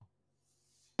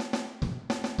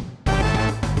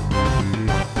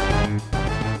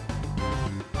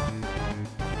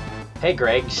Hey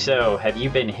Greg, so have you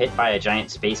been hit by a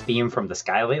giant space beam from the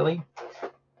sky lately?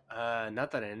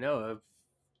 Not that I know of.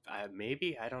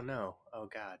 Maybe I don't know. Oh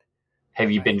God, Have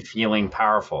have you I? been feeling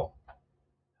powerful?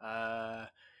 Uh,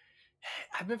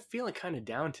 I've been feeling kind of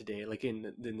down today, like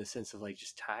in the sense of like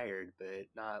just tired, but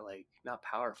not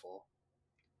powerful.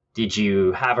 Did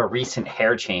you have a recent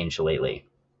hair change lately?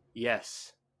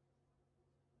 Yes.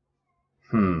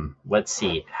 Let's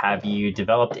see. Have you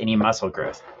developed any muscle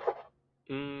growth?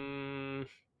 Mm,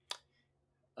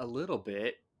 a little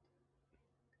bit.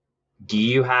 Do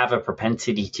you have a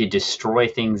propensity to destroy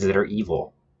things that are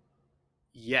evil?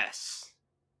 Yes.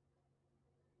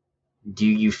 Do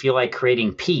you feel like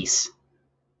creating peace?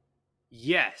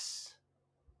 Yes.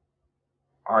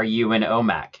 Are you an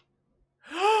OMAC?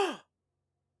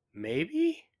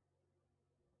 Maybe.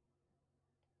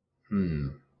 Hmm.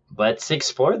 Let's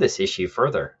explore this issue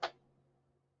further.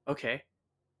 Okay.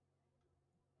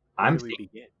 Where I'm do we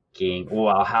begin? thinking,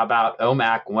 well, how about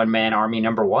OMAC One Man Army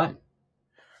Number One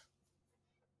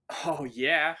Oh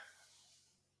yeah.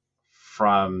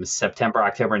 from September,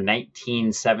 October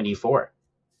 1974?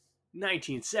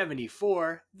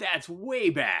 1974. That's way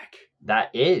back.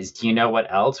 That is. Do you know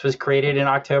what else was created in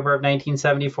October of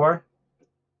 1974?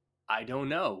 I don't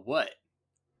know what.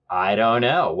 I don't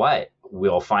know. What?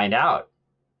 We'll find out.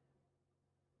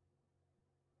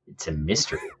 It's a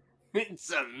mystery.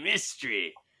 It's a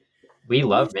mystery. We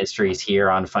love mysteries here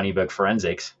on Funny Book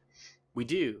Forensics. We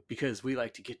do, because we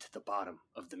like to get to the bottom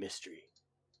of the mystery.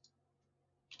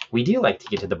 We do like to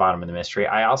get to the bottom of the mystery.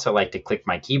 I also like to click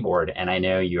my keyboard, and I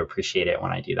know you appreciate it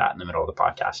when I do that in the middle of the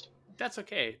podcast. That's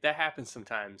okay. That happens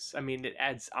sometimes. I mean, it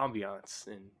adds ambiance,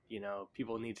 and,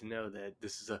 people need to know that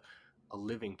this is a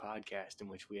living podcast in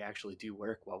which we actually do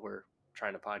work while we're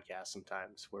trying to podcast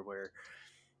sometimes, where we're,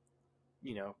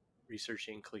 you know,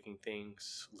 researching, clicking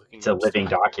things, looking It's a up living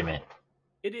stuff. document.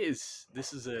 It is.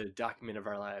 This is a document of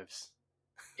our lives.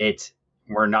 It's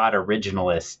We're not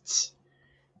originalists.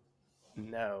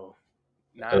 No,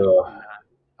 not, Ugh. not.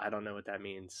 I don't know what that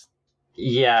means.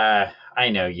 Yeah, I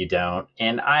know you don't.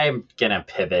 And I'm going to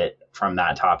pivot from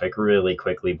that topic really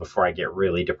quickly before I get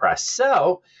really depressed.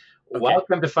 So, Okay.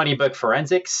 welcome to Funny Book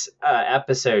Forensics,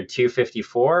 episode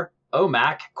 254,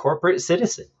 OMAC Corporate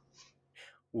Citizen.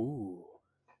 Ooh.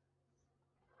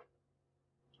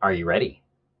 Are you ready?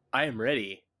 I am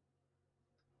ready.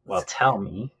 Well, Let's. tell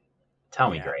me,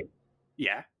 Yeah. Greg.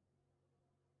 Yeah.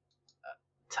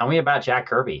 Tell me about Jack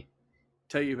Kirby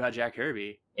Tell you about Jack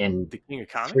Kirby, in the king of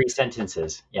three comics.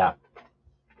 sentences. Yeah.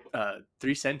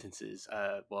 Three sentences.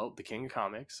 Well, the king of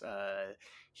comics.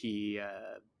 He.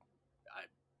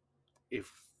 If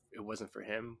it wasn't for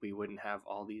him, we wouldn't have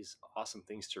all these awesome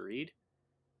things to read.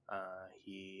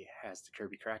 He has the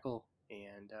Kirby Crackle,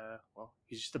 and well,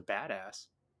 he's just a badass.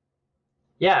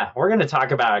 Yeah, we're going to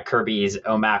talk about Kirby's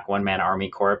OMAC One Man Army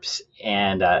Corps,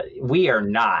 and we are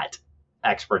not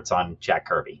experts on Jack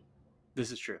Kirby.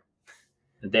 This is true.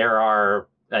 There are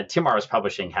Tomorrow's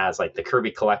Publishing has like the Kirby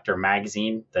Collector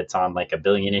magazine that's on like a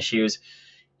billion issues,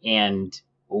 and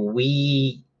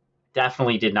we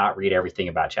definitely did not read everything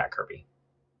about Jack Kirby.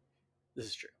 This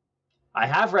is true. I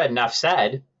have read Enough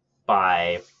Said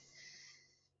by,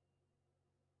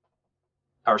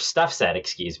 or Stuff Said,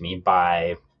 excuse me,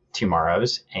 by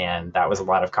Tomorrow's, and that was a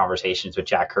lot of conversations with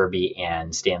Jack Kirby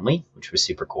and Stan Lee, which was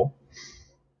super cool.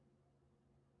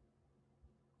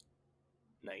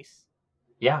 Nice.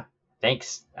 Yeah,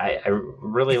 thanks. I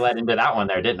really let into that one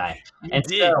there, didn't I? You And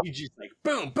did. so, You just like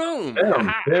boom, boom, boom,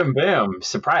 haha. boom, boom,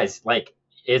 surprise!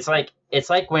 It's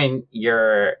like when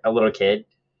you're a little kid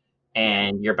Yeah.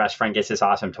 and your best friend gets this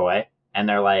awesome toy, and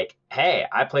they're like, "Hey,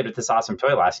 I played with this awesome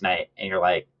toy last night," and you're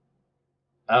like,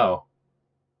 "Oh,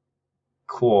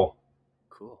 cool,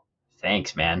 Cool.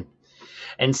 thanks, man."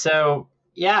 And so,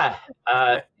 yeah,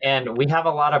 and we have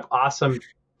a lot of awesome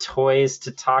toys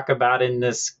to talk about in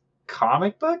this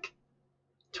comic book.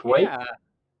 Toy, Yeah.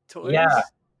 yeah, Toys,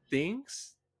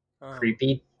 things,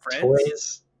 creepy friends.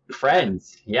 toys, Yeah.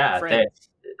 friends. Yeah, they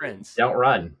Friends. don't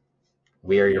run.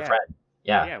 We are your Yeah. friend.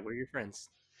 Yeah. Yeah. We're your friends.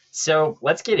 So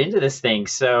let's get into this thing.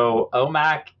 So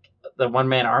OMAC, the One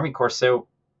Man Army Corps. So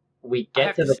we I get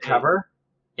have to to the say, cover.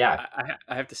 Yeah.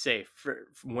 I have to say,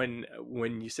 when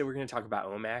you said we're going to talk about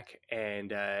OMAC,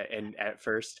 and at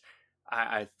first,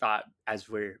 I thought, as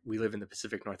we live in the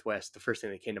Pacific Northwest, the first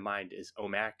thing that came to mind is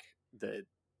OMAC, the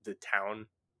town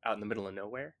out in the middle of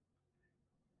nowhere.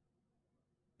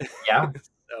 Yeah.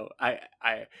 So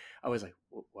I was like,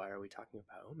 why are we talking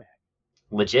about OMAC?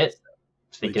 Legit.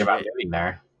 Thinking about Legit. moving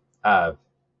there. Uh,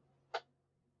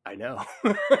 I know.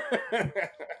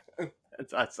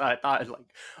 That's I thought,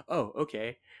 like, oh,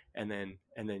 okay, and then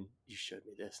you showed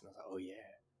me this, and I was like, oh yeah.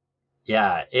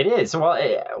 Yeah, it is. Well,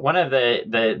 one of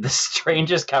the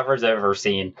strangest covers I've ever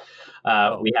seen.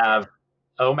 Oh, We have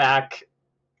OMAC,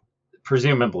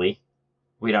 presumably.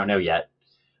 We don't know yet.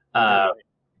 we don't Uh, know.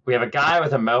 we have a guy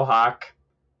with a mohawk,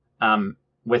 um,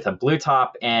 with a blue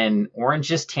top and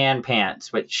oranges tan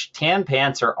pants, which tan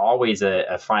pants are always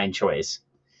a fine choice.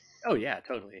 Oh yeah,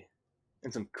 totally.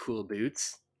 And some cool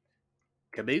boots,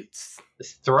 kaboots.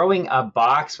 Throwing a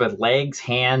box with legs,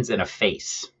 hands, and a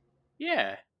face.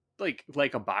 Yeah, like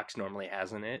a box normally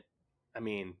has in it. I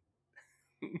mean,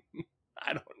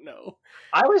 I don't know.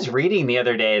 I was reading the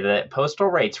other day that postal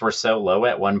rates were so low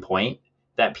at one point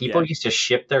that people Yeah. used to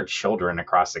ship their children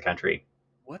across the country.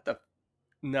 What the?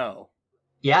 No.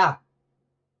 Yeah,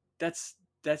 That's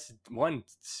one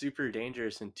super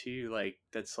dangerous, and two, like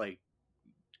that's like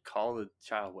call the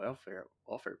child welfare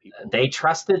people. they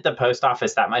trusted the post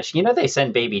office that much. They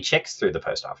send baby chicks through the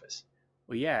post office.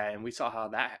 Well, yeah, and we saw how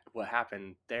that what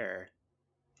happened there.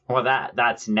 Well,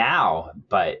 that's now,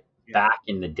 but Yeah. back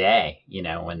in the day,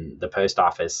 when the post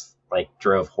office like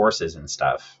drove horses and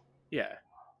stuff, Yeah.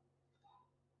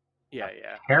 Yeah.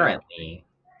 Yeah. apparently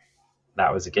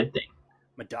that was a good thing.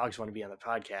 My dogs want to be on the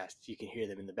podcast. You can hear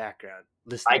them in the background. I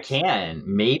Listeners, can.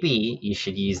 Maybe you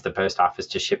should use the post office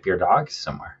to ship your dogs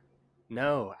somewhere.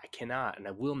 no, I cannot, and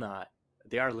I will not.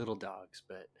 They are little dogs,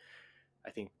 but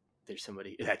I think there's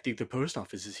somebody. I think the post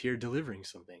office is here delivering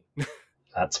something.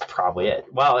 That's probably it.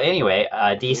 Well, anyway,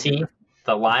 We'll be DC,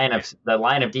 the line of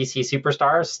DC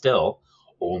superstars still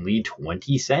only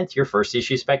 20 cents. Your first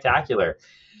issue spectacular.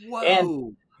 And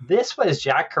Whoa! this was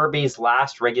Jack Kirby's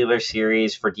last regular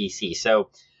series for DC. So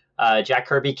Jack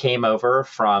Kirby came over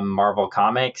from Marvel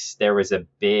Comics. There was a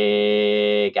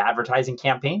big advertising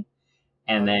campaign,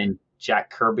 and Oh yeah. then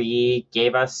Jack Kirby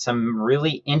gave us some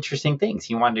really interesting things.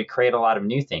 He wanted to create a lot of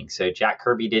new things. So Jack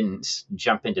Kirby didn't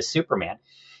jump into Superman.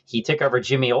 He took over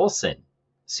Jimmy Olsen,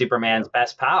 Superman's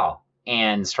best pal,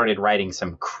 and started writing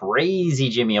some crazy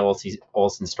Jimmy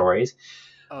Olsen stories.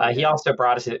 Oh He yeah. also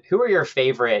brought us. Who are your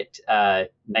favorite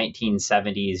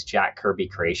 1970s Jack Kirby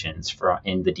creations from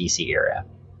in the DC era?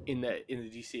 In the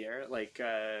DC era, like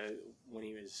when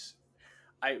he was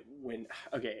I when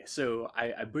okay, so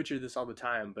I butcher this all the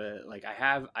time, but like I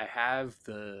have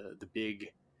the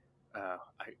big I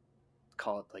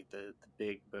call it like the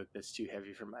big book that's too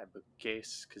heavy for my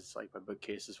bookcase because like my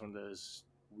bookcase is one of those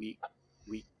weak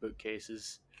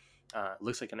bookcases.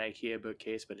 Looks like an IKEA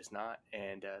bookcase, but it's not.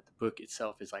 And the book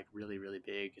itself is like really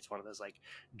big. It's one of those like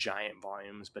giant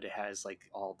volumes, but it has like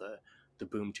all the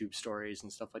boom tube stories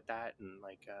and stuff like that. And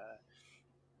like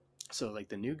so like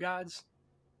the New Gods.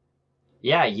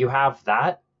 Yeah, you have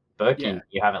that book, Yeah, and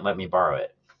you haven't let me borrow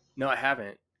it. no, I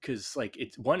haven't because like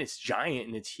it's one, it's giant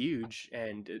and it's huge,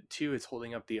 and two, it's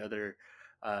holding up the other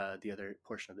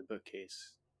portion of the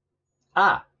bookcase.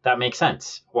 Ah, that makes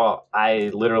sense. Well, I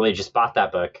literally just bought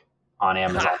that book on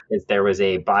Amazon because there was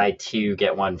a buy two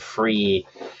get one free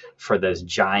for those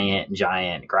giant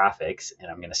graphics, and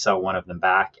I'm going to sell one of them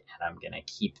back, and I'm going to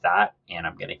keep that, and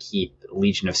I'm going to keep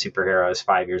Legion of Superheroes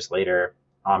 5 years later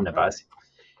Oh, nice. omnibus.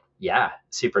 Yeah,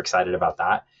 super excited about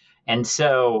that. And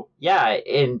so, yeah,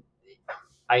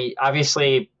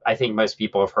 I think most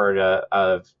people have heard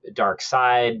of Dark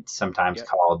Side, sometimes Yep.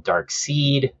 called Dark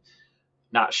Seed.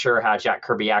 Not sure how Jack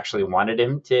Kirby actually wanted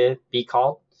him to be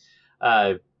called.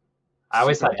 Uh, I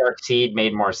always thought Superman. Dark Seed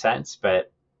made more sense,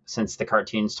 but since the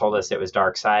cartoons told us it was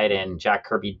Dark Side, and Jack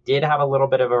Kirby did have a little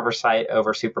bit of oversight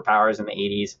over superpowers in the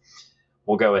 80s,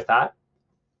 we'll go with that.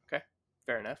 Okay,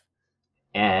 fair enough.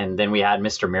 And then we had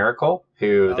Mr. Miracle,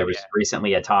 who Oh there yeah. was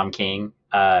recently a Tom King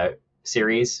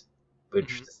series,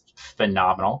 which Hmm. is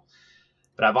phenomenal.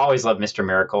 But I've always loved Mr.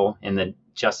 Miracle in the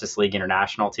Justice League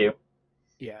International too.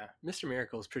 Yeah, Mr.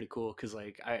 Miracle is pretty cool because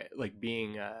like I like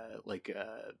being in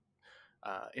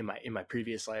my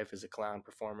previous life as a clown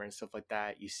performer and stuff like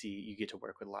that. You get to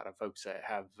work with a lot of folks that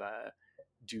have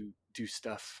do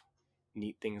stuff,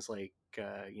 neat things like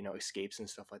escapes and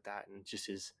stuff like that, and just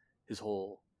his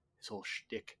whole his whole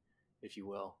shtick, if you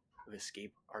will, of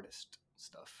escape artist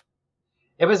stuff.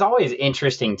 It was always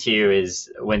interesting too,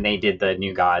 is when they did the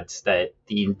New Gods, that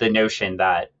the notion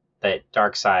that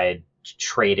Darkseid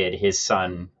traded his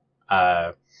son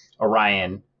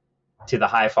Orion to the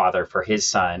High Father for his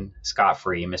son Scott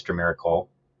Free, Mr. Miracle.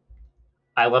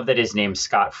 I love that his name's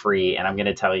Scott Free, and I'm going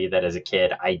to tell you that as a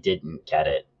kid, I didn't get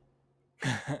it.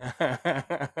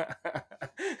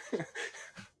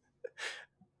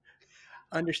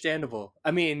 Understandable.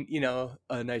 I mean,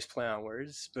 a nice play on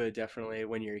words, but definitely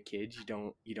when you're a kid, you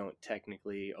don't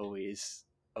technically always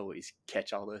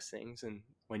catch all those things, and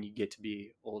when you get to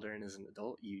be older and as an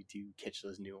adult, you do catch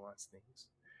those nuanced things.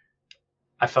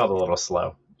 I felt a little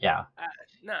slow. Yeah.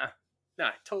 Nah, nah,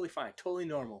 totally fine, totally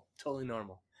normal, totally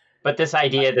normal. But this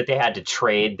idea that they had to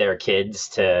trade their kids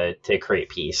to create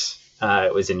peace,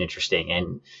 it was an interesting.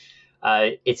 And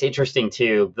it's interesting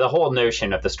too. The whole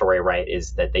notion of the story, right,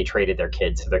 is that they traded their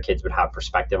kids so their kids would have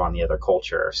perspective on the other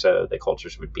culture, so the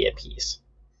cultures would be at peace.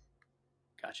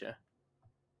 Gotcha.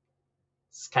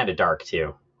 It's kind of dark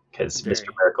too, because Very. Mr.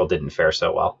 Miracle didn't fare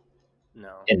so well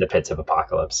No. in the pits of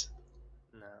apocalypse.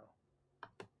 No.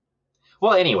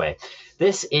 Well, anyway,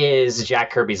 this is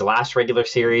Jack Kirby's last regular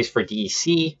series for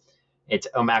DC. It's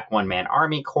OMAC One Man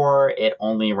Army Corps. It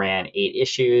only ran 8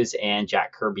 issues, and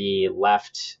Jack Kirby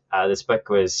left. This book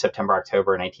was September,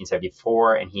 October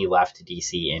 1974, and he left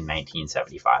DC in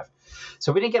 1975.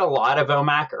 So we didn't get a lot of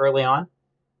OMAC early on.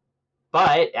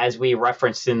 But as we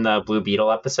referenced in the Blue Beetle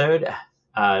episode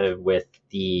with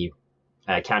the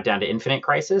Countdown to Infinite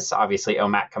Crisis, obviously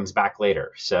OMAC comes back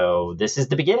later. So this is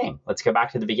the beginning. Let's go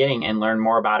back to the beginning and learn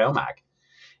more about OMAC.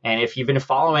 And if you've been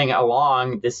following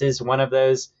along, this is one of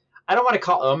those... I don't want to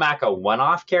call OMAC a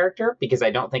one-off character because I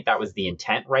don't think that was the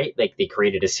intent, right? Like they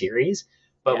created a series,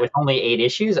 but with only 8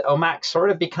 issues, OMAC sort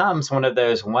of becomes one of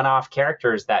those one-off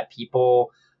characters that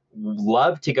people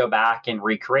love to go back and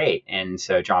recreate. And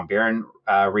so John Byrne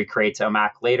recreates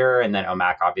OMAC later, and then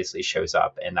OMAC obviously shows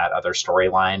up in that other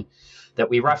storyline that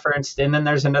we referenced. And then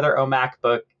there's another OMAC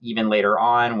book even later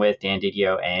on with Dan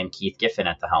Didio and Keith Giffen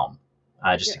at the helm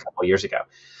just a couple years ago.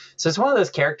 So it's one of those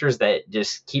characters that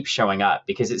just keeps showing up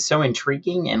because it's so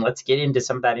intriguing, and let's get into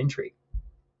some of that intrigue.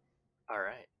 All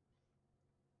right.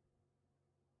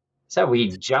 So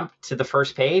we jump to the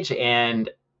first page,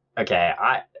 and okay,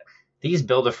 these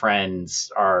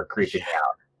Build-A-Friends are creeping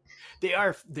out. They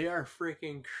are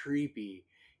freaking creepy.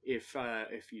 If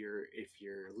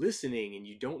you're listening and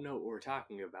you don't know what we're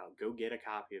talking about, go get a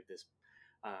copy of this.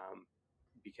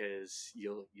 Because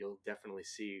you'll definitely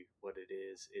see what it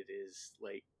is. It is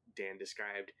like Dan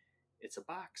described. It's a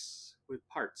box with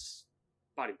parts,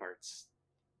 body parts.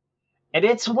 And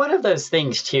it's one of those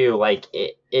things too. Like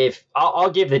if I'll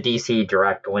give the DC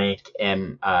direct link,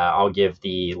 and I'll give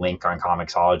the link on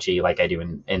Comixology, like I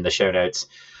do in the show notes,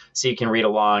 so you can read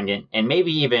along. And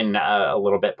maybe even a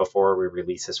little bit before we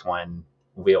release this one,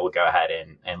 we'll go ahead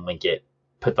and link it,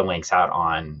 put the links out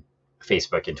on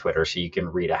Facebook and Twitter, so you can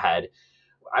read ahead.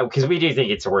 Because we do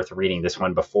think it's worth reading this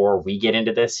one before we get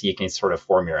into this, so you can sort of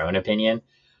form your own opinion.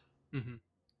 Mm-hmm.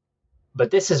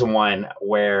 But this is one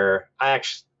where I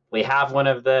actually have one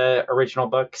of the original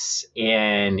books,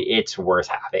 and it's worth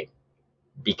having.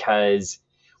 Because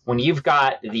when you've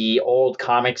got the old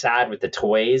comics ad with the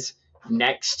toys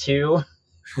next to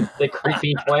the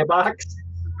creepy toy box,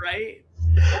 right?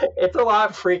 It's a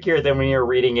lot freakier than when you're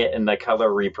reading it in the color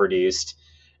reproduced.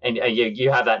 And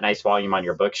you have that nice volume on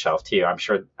your bookshelf, too. I'm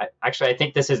sure. I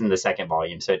think this is in the second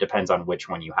volume, so it depends on which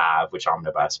one you have, which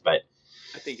omnibus. But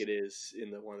I think it is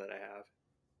in the one that I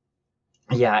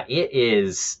have. Yeah, it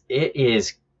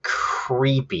is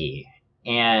creepy.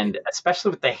 And especially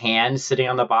with the hand sitting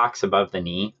on the box above the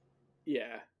knee.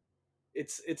 Yeah.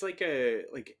 It's like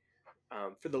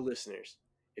for the listeners,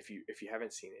 if you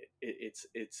haven't seen it,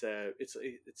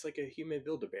 it's like a human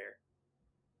Build-A-Bear.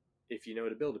 If you know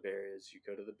what a Build-A-Bear is, you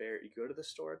go to the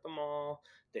store at the mall.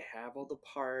 They have all the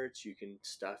parts. You can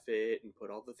stuff it and put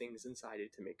all the things inside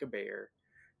it to make a bear.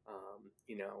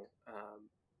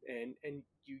 And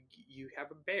you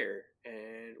have a bear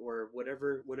or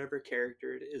whatever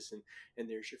character it is, and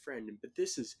there's your friend. But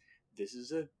this is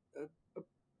a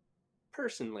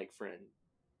person-like friend.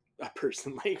 A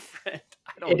person-like friend.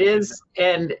 It is,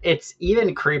 and it's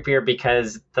even creepier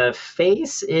because the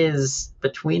face is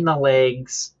between the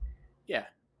legs. Yeah.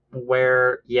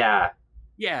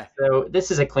 Yeah. So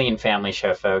this is a clean family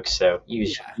show, folks. So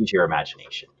use your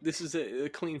imagination. This is a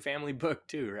clean family book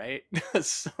too, right?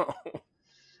 So.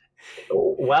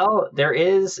 Well, there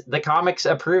is the comics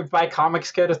approved by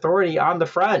Comics Code Authority on the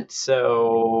front,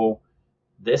 so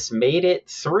this made it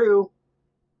through.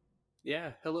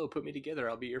 Yeah, hello, put me together.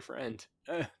 I'll be your friend.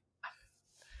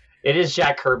 It is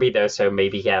Jack Kirby, though, so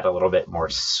maybe he had a little bit more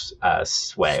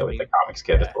sway with the Comics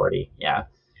Code Authority. Yeah.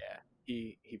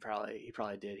 He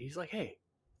probably did. He's like, hey,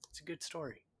 it's a good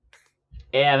story.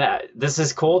 And this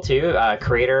is cool, too.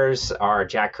 Creators are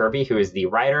Jack Kirby, who is the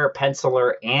writer,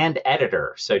 penciler, and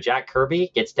editor. So Jack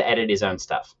Kirby gets to edit his own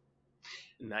stuff.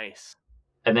 Nice.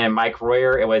 And then Mike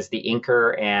Royer, it was the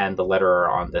inker and the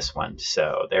letterer on this one.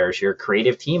 So there's your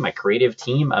creative team, a creative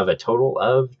team of a total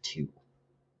of 2.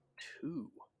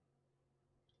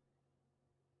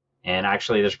 And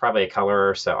actually, there's probably a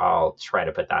color, so I'll try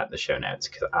to put that in the show notes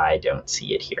because I don't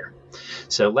see it here.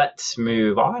 So let's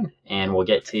move on, and we'll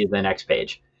get to the next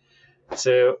page.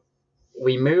 So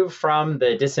we move from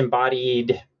the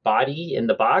disembodied body in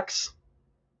the box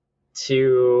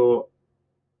to,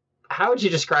 how would you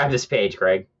describe this page,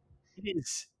 Greg?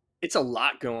 It's a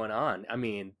lot going on. I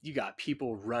mean, you got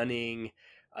people running.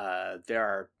 There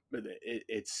are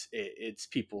it's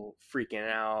people freaking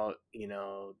out. You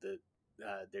know,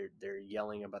 they're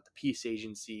yelling about the peace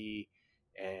agency,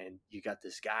 and you got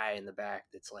this guy in the back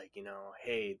that's like,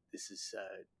 hey, this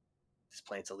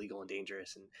plant's illegal and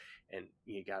dangerous, and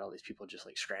you got all these people just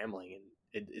like scrambling,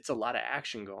 and it's a lot of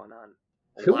action going on.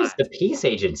 A Who is the lot. peace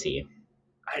agency?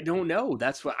 I don't know.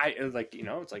 That's what I like.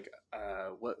 It's like,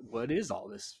 what is all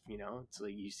this? It's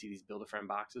like you see these Build a Friend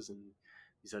boxes and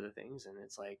these other things, and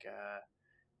it's like,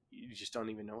 you just don't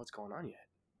even know what's going on yet.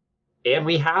 And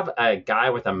we have a guy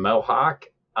with a mohawk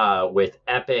with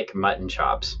epic mutton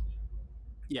chops.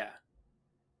 Yeah.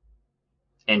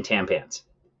 And tan pants.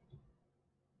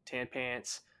 Tan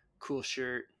pants, cool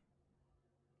shirt,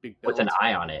 big belt. With an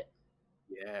eye on it.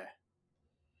 Yeah.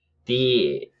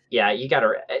 You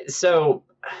gotta. So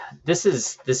this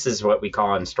is what we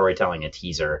call in storytelling a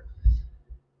teaser.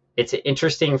 It's an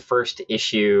interesting first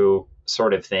issue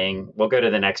sort of thing. We'll go to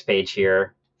the next page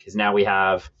here, because now we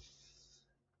have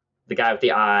the guy with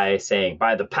the eye saying,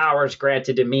 by the powers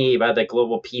granted to me by the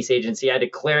Global Peace Agency, I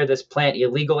declare this plant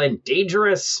illegal and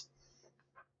dangerous.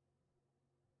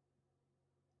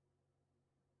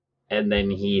 And then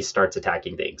he starts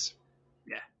attacking things.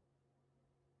 Yeah.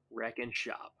 Wrecking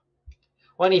shop.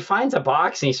 When he finds a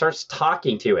box and he starts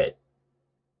talking to it.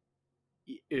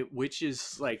 Which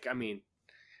is like, I mean,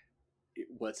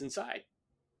 what's inside?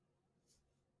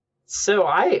 So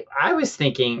I was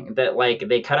thinking that like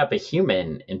they cut up a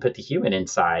human and put the human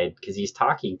inside because he's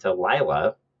talking to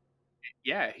Lila.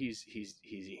 Yeah, he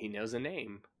knows the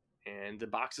name, and the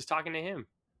box is talking to him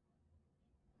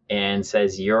and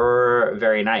says, "You're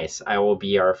very nice. I will be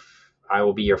your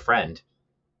friend."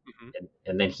 Mm-hmm.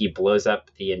 And then he blows up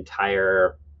the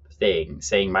entire thing,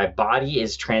 saying, "My body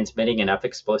is transmitting enough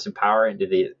explosive power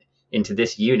into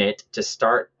this unit to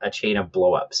start a chain of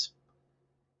blowups."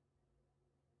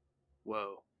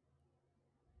 Whoa.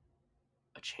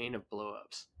 A chain of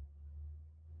blowups.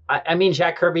 I mean,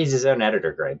 Jack Kirby's his own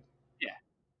editor, Greg. Yeah.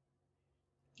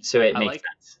 So it makes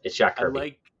sense. It's Jack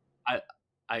Kirby.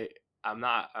 I'm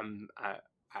not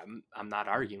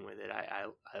arguing with it.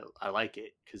 I like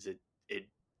it because it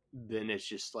then it's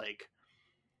just like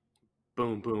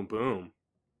boom, boom, boom,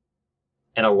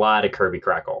 and a lot of Kirby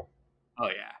crackle. Oh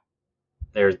yeah.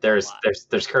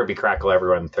 There's Kirby crackle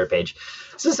everywhere on the third page.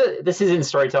 So this is in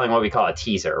storytelling what we call a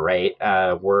teaser, right?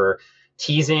 We're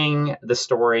teasing the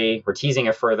story. We're teasing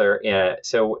it further.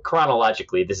 So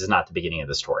chronologically, this is not the beginning of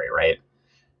the story, right?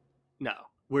 No,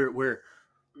 we're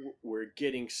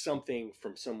getting something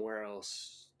from somewhere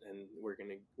else, and we're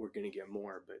gonna get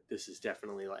more. But this is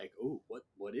definitely like, oh,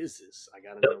 what is this? I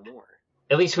gotta know more.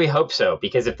 At least we hope so,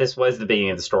 because if this was the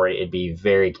beginning of the story, it'd be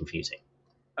very confusing.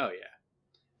 Oh yeah.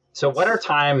 So what are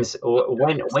times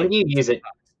when you use it?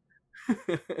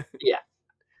 Yeah.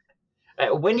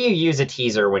 When do you use a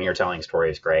teaser when you're telling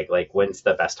stories, Greg? Like, when's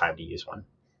the best time to use one?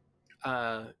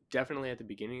 Definitely at the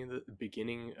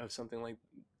beginning of something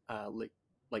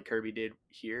like Kirby did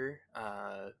here,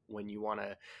 when you want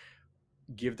to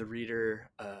give the reader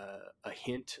a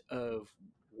hint of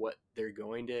what they're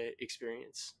going to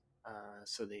experience,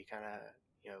 so they kind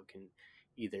of can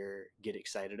either get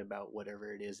excited about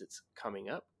whatever it is that's coming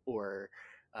up or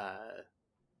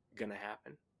gonna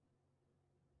happen.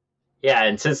 Yeah,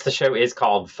 and since the show is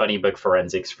called Funny Book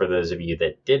Forensics, for those of you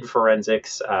that did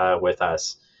forensics with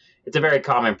us, it's a very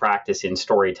common practice in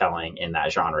storytelling in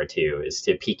that genre too, is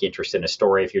to pique interest in a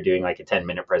story. If you're doing like a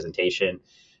 10-minute presentation,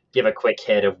 give a quick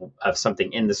hit of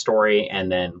something in the story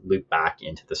and then loop back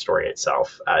into the story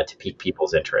itself to pique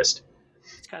people's interest.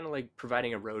 It's kind of like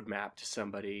providing a roadmap to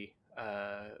somebody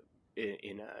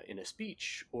in a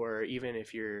speech, or even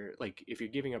if you're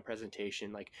giving a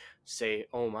presentation, like say,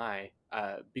 oh my,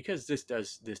 because this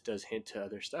does hint to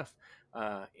other stuff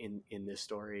in this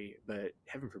story, but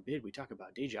heaven forbid we talk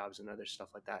about day jobs and other stuff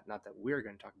like that. Not that we're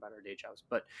going to talk about our day jobs,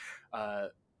 but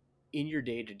in your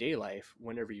day-to-day life,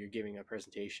 whenever you're giving a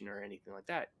presentation or anything like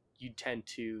that, you tend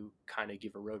to kind of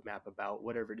give a roadmap about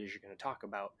whatever it is you're going to talk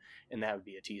about, and that would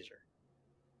be a teaser.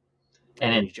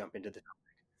 And then you jump into the topic.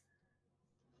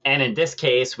 And in this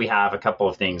case, we have a couple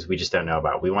of things we just don't know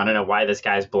about. We want to know why this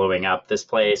guy's blowing up this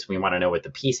place. We want to know what the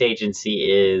peace agency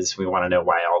is. We want to know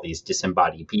why all these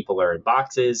disembodied people are in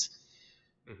boxes.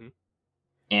 Mm-hmm.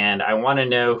 And I want to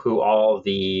know who all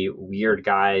the weird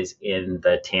guys in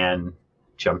the tan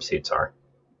jumpsuits are.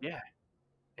 Yeah.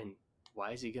 And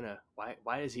why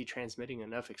is he transmitting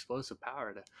enough explosive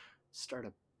power to start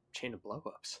a chain of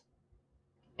blowups?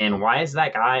 And why is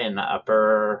that guy in the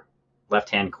upper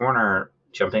left-hand corner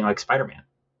jumping like Spider-Man?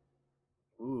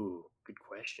 Ooh, good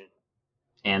question.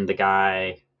 And the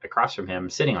guy across from him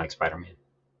sitting like Spider-Man?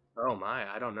 Oh my,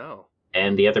 I don't know.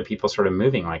 And the other people sort of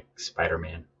moving like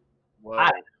Spider-Man? Whoa, Hi.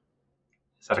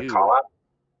 Is that a dude, call-out?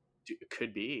 it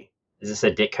could be. Is this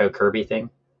a Ditko Kirby thing?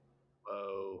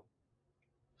 Whoa.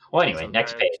 Well, anyway,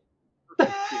 next Sometimes,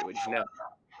 page. would you know?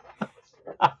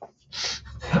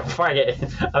 Before I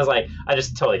was like, I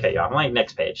just totally cut you off. I'm like,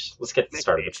 next page. Let's get Next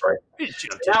started the page. story. Jump So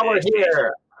to now the we're next page.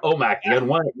 here. OMAC,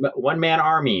 the one man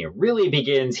army really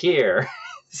begins here.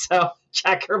 So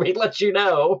Jack Kirby lets you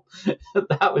know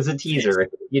that was a teaser.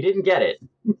 You didn't get it.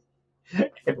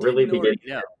 It really begins.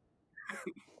 No.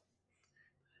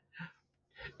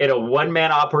 In a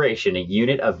one-man operation, a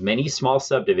unit of many small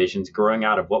subdivisions growing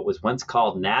out of what was once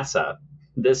called NASA.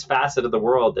 This facet of the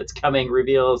world that's coming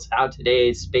reveals how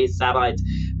today's space satellites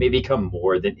may become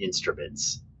more than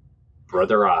instruments.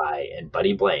 Brother Eye and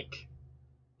Buddy Blank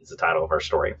is the title of our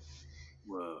story.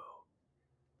 Whoa.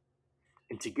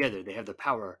 And together they have the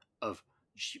power of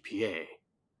GPA.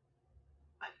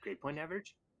 Grade point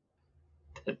average?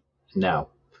 No.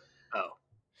 Oh.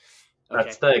 Okay.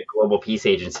 That's the Global Peace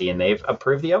Agency, and they've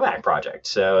approved the OMAC project,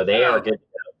 so they are good to go.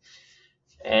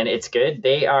 And it's good.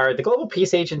 The Global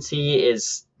Peace Agency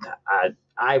is,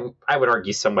 I would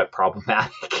argue, somewhat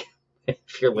problematic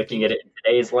if you're looking at it in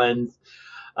today's lens.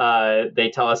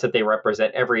 They tell us that they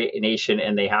represent every nation,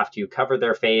 and they have to cover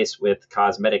their face with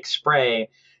cosmetic spray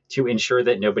to ensure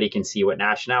that nobody can see what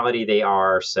nationality they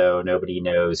are, so nobody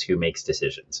knows who makes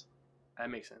decisions. That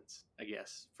makes sense, I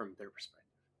guess, from their perspective.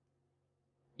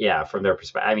 Yeah, from their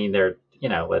perspective. I mean,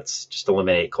 let's just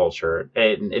eliminate culture.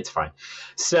 And it's fine.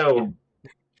 So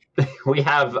we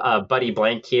have Buddy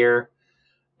Blank here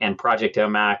and Project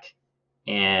OMAC,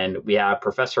 and we have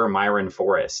Professor Myron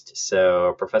Forrest.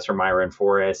 So Professor Myron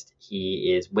Forrest,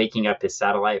 he is waking up his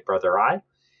satellite Brother Eye,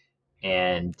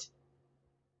 and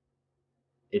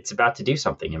it's about to do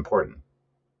something important.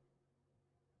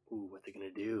 Ooh, what they're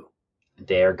gonna do?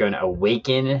 They are going to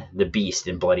awaken the beast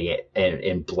in Buddy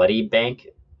Blank.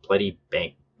 Blank.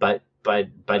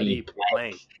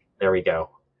 There we go.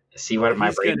 See what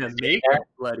my brain is gonna make there?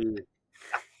 bloody.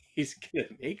 He's gonna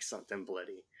make something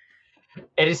bloody.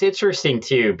 It is interesting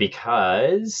too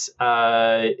because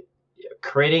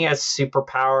creating a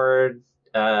superpowered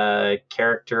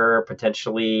character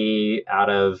potentially out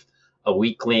of a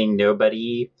weakling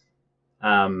nobody,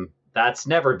 that's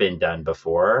never been done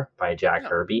before by Jack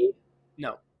Kirby.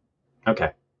 No.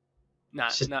 Okay.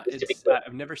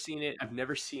 I've never seen it. I've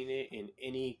never seen it in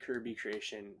any Kirby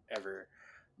creation ever.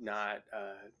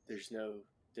 There's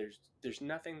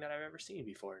nothing that I've ever seen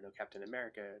before. No Captain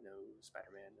America, no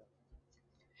Spider-Man. No.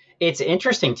 It's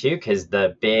interesting too because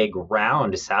the big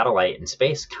round satellite in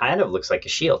space kind of looks like a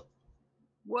shield.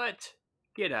 What?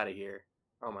 Get out of here!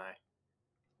 Oh my!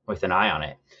 With an eye on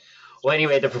it. Well,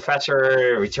 anyway, the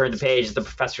professor returned the page. The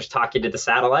professor's talking to the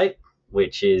satellite,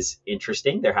 which is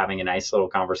interesting. They're having a nice little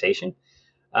conversation.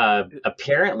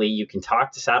 Apparently, you can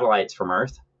talk to satellites from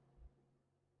Earth.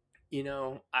 You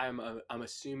know, I'm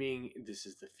assuming this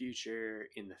is the future.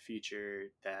 In the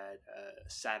future, that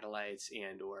satellites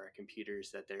and or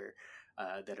computers that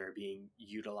are being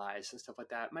utilized and stuff like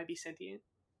that might be sentient.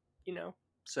 You know,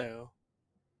 so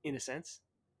in a sense.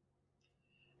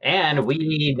 And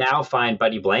we now find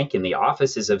Buddy Blank in the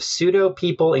offices of Pseudo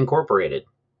People Incorporated.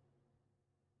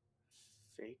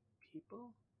 Fake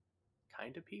people?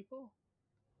 Kind of people?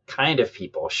 Kind of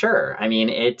people, sure. I mean,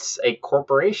 it's a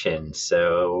corporation,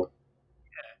 so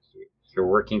you're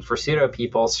working for Pseudo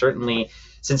People. Certainly,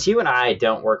 since you and I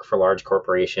don't work for large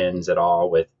corporations at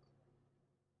all with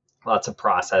lots of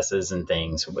processes and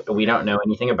things, we don't know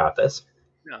anything about this.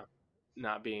 No,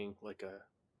 not being like a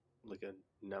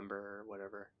number or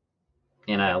whatever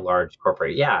in a large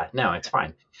corporate. Yeah, no, it's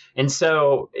fine. And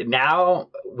so now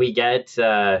we get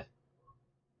the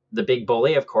big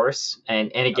bully, of course.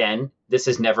 And again, this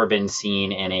has never been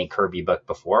seen in a Kirby book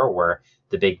before where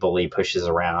the big bully pushes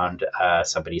around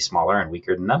somebody smaller and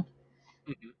weaker than them.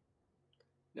 Mm-hmm.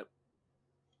 Nope.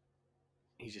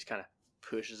 He just kind of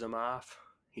pushes him off.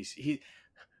 He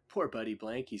poor Buddy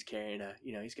Blank. He's carrying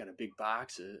he's got a big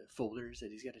box of folders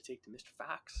that he's got to take to Mr.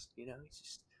 Fox. He's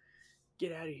just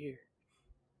get out of here.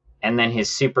 And then his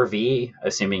Super V,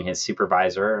 assuming his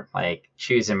supervisor,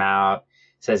 chews him out,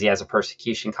 says he has a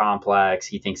persecution complex.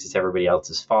 He thinks it's everybody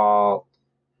else's fault.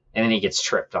 And then he gets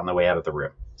tripped on the way out of the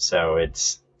room. So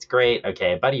it's great.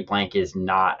 Okay, Buddy Blank is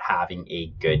not having a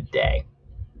good day.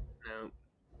 No.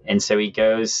 And so he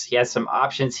has some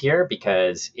options here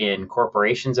because in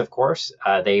corporations, of course,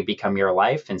 they become your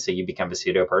life. And so you become a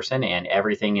pseudo person and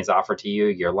everything is offered to you,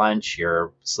 your lunch,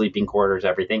 your sleeping quarters,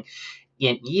 everything.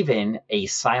 And even a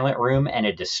silent room and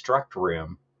a destruct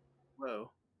room. Whoa.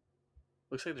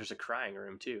 Looks like there's a crying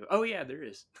room too. Oh yeah, there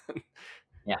is.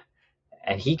 Yeah.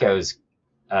 And he goes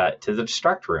to the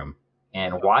destruct room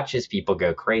and watches people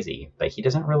go crazy, but he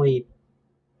doesn't really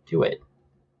do it.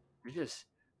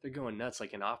 They're going nuts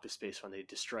like in Office Space when they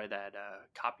destroy that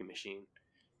copy machine.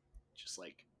 Just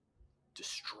like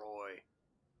destroy.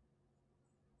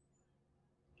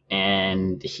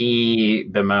 And he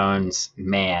bemoans,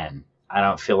 man, I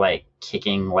don't feel like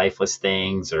kicking lifeless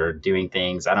things or doing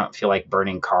things. I don't feel like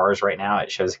burning cars right now.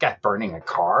 It shows a guy burning a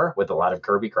car with a lot of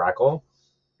Kirby crackle.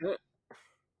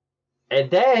 And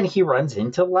then he runs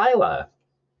into Lila.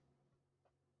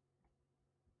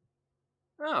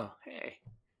 Oh, hey.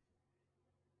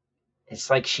 It's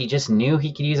like she just knew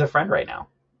he could use a friend right now.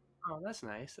 Oh, that's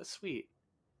nice. That's sweet.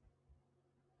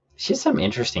 She has some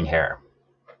interesting hair.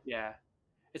 Yeah.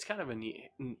 It's kind of a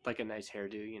neat, like a nice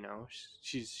hairdo, you know.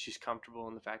 She's comfortable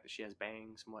in the fact that she has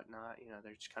bangs and whatnot. You know,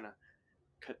 they're just kind of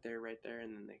cut there, right there,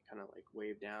 and then they kind of like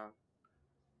wave down.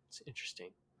 It's interesting.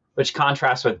 Which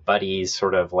contrasts with Buddy's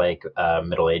sort of like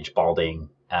middle-aged balding,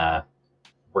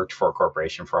 worked for a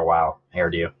corporation for a while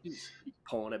hairdo. He's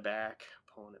pulling it back,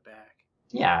 pulling it back.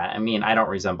 Yeah, I mean, I don't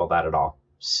resemble that at all.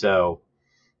 So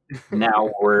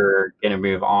now we're going to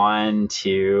move on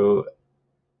to,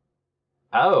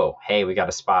 oh, hey, we got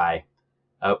a spy.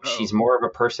 Oh, she's more of a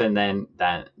person than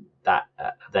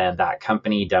that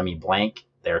company dummy blank.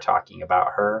 They're talking about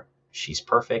her. She's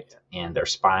perfect, and they're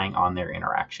spying on their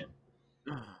interaction.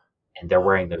 And they're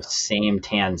wearing those same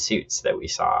tan suits that we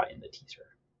saw in the teaser.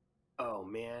 Oh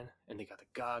man, and they got the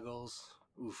goggles.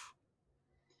 Oof.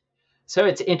 So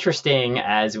it's interesting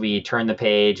as we turn the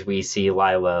page, we see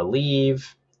Lila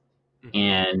leave,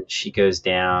 and she goes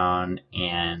down,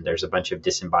 and there's a bunch of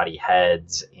disembodied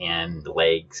heads and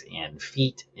legs and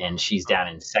feet, and she's down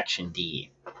in Section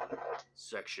D.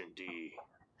 Section D.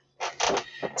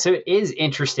 So it is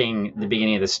interesting, the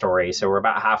beginning of the story. So we're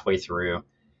about halfway through.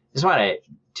 Just want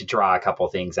to draw a couple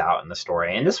things out in the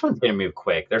story. And this one's going to move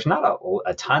quick. There's not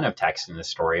a ton of text in the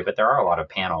story, but there are a lot of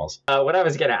panels. What I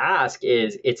was going to ask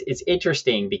is, it's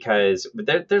interesting because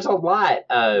there's a lot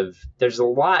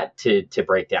to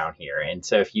break down here. And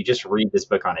so if you just read this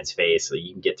book on its face,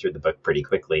 you can get through the book pretty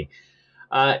quickly.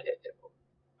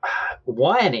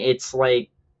 One, it's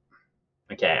like,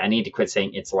 okay, I need to quit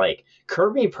saying it's like.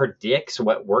 Kirby predicts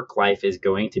what work life is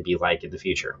going to be like in the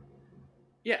future.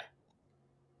 Yeah.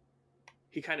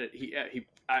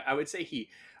 I would say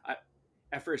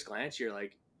at first glance, you're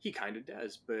like, he kind of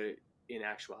does, but in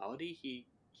actuality,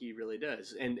 he really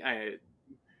does. And I'm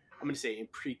going to say in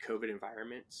pre-COVID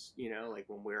environments, you know, like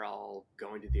when we're all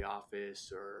going to the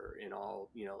office or in all,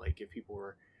 you know, like if people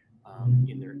were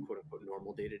in their quote unquote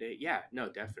normal day to day. Yeah, no,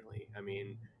 definitely. I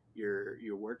mean, your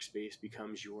workspace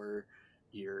becomes your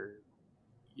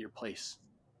place,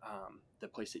 the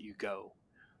place that you go,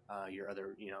 your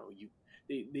other, you know,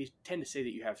 they tend to say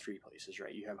that you have three places,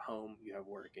 right? You have home, you have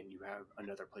work, and you have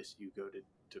another place that you go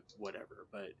to whatever.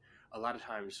 But a lot of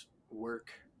times work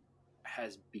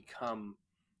has become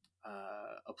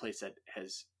a place that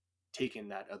has taken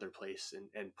that other place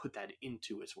and put that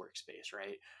into its workspace,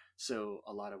 right? So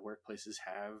a lot of workplaces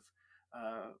have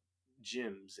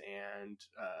gyms and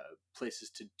places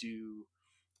to do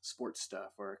sports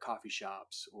stuff or coffee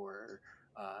shops or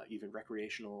even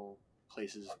recreational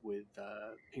places with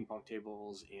ping pong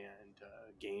tables and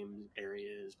game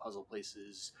areas, puzzle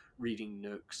places, reading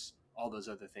nooks, all those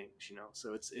other things, you know.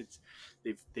 So it's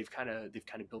they've kind of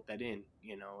built that in,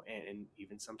 you know, and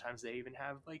even sometimes they even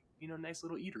have like, you know, nice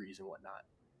little eateries and whatnot.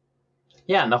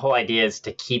 Yeah, and the whole idea is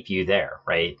to keep you there,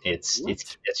 right? It's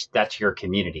that's your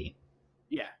community.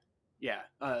 Yeah, yeah.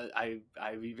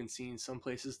 I've even seen some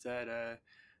places that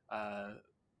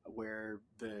where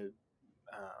the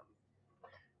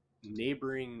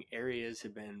neighboring areas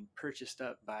have been purchased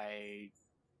up by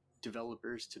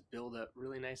developers to build up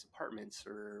really nice apartments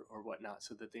or whatnot,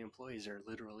 so that the employees are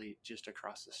literally just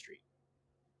across the street.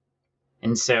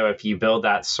 And so if you build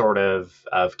that sort of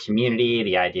community,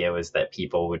 the idea was that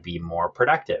people would be more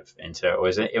productive. And so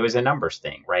it was a numbers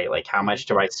thing, right? Like how much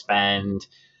do I spend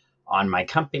on my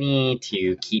company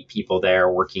to keep people there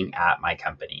working at my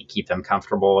company, keep them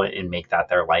comfortable and make that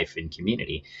their life and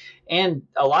community. And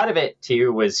a lot of it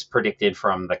too was predicted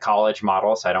from the college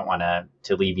model. So I don't want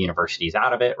to leave universities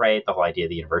out of it, right? The whole idea of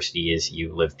the university is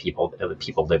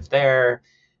people live there,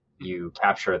 you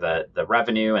capture the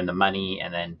revenue and the money,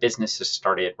 and then businesses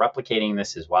started replicating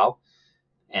this as well.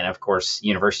 And of course,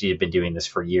 university had been doing this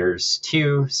for years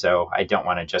too. So I don't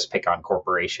want to just pick on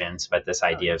corporations, but this Oh,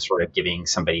 idea of sort of giving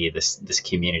somebody this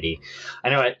community. I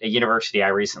know at a university I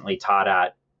recently taught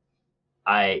at,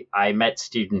 I met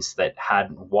students that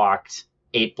hadn't walked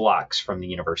 8 blocks from the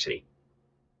university.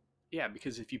 yeah,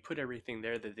 because if you put everything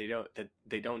there that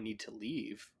they don't need to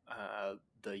leave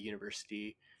the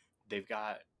university, they've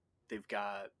got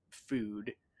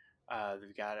food,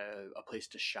 they've got a place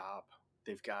to shop,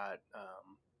 they've got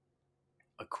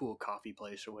a cool coffee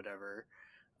place or whatever.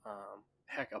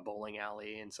 Heck, a bowling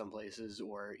alley in some places,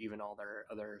 or even all their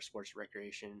other sports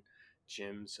recreation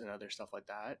gyms and other stuff like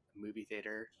that. Movie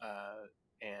theater,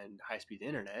 and high speed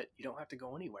internet. You don't have to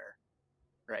go anywhere,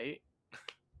 right?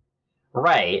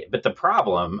 Right. But the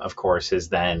problem, of course, is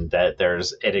then that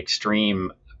there's an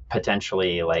extreme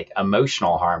potentially like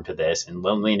emotional harm to this and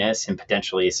loneliness and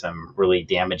potentially some really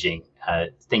damaging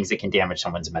things that can damage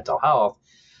someone's mental health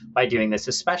by doing this,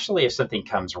 especially if something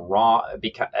comes wrong,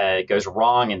 goes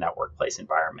wrong in that workplace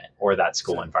environment or that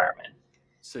school So, environment.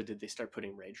 so did they start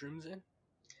putting rage rooms in?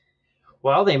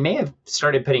 Well, they may have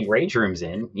started putting rage rooms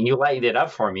in. You lightened it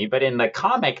up for me, but in the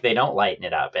comic, they don't lighten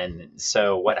it up. And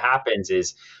so what happens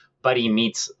is Buddy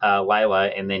meets Lila,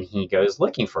 and then he goes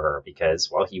looking for her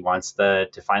because, well, he wants to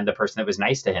find the person that was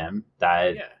nice to him,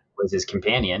 that Yeah, was his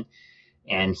companion.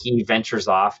 yeah. And he ventures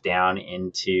off down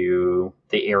into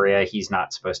the area he's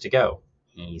not supposed to go.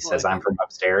 He Well, I says, "I'm think from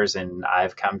upstairs, and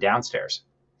I've come downstairs."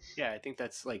 yeah, I think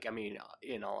that's like, I mean,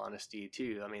 in all honesty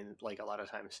too. I mean, like a lot of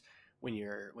times when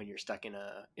you're stuck in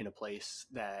a place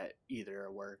that either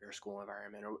a work or school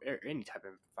environment or any type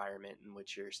of environment in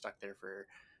which you're stuck there for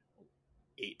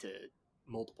 8 to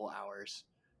multiple hours,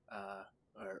 uh,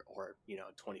 or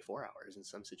 24 hours in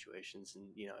some situations, and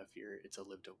if it's a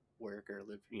live to work or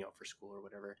live for school or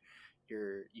whatever,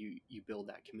 you build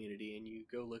that community and you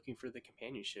go looking for the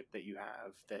companionship that you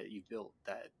have, that you've built,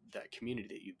 that community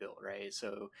that you built, right?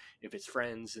 So if it's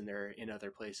friends and they're in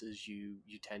other places, you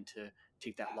tend to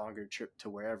take that longer trip to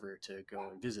wherever to go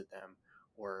and visit them,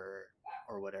 or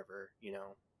whatever,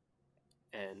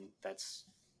 and that's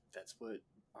what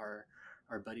our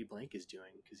our buddy Blank is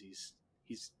doing, because he's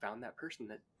found that person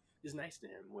that is nice to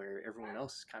him, where everyone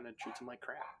else kind of treats him like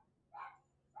crap.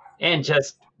 And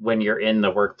just when you're in the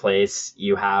workplace,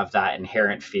 you have that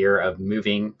inherent fear of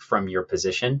moving from your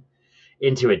position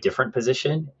into a different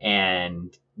position.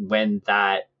 And when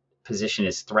that position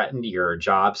is threatened, your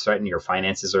job's threatened, your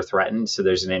finances are threatened. So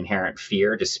there's an inherent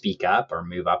fear to speak up or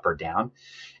move up or down.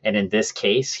 And in this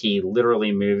case, he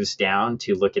literally moves down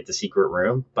to look at the secret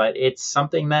room, but it's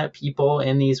something that people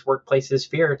in these workplaces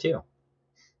fear too.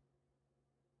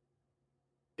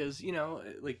 Because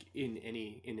like in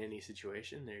any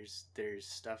situation, there's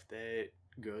stuff that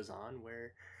goes on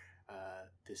where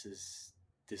this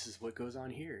is what goes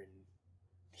on here, and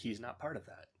he's not part of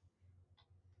that.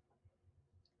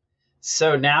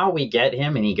 So now we get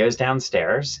him and he goes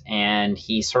downstairs and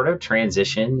he sort of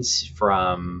transitions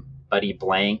from Buddy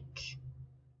Blank,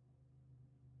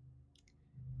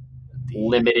 The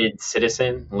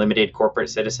limited corporate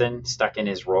citizen, stuck in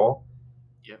his role.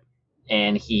 Yep.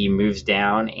 And he moves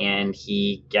down and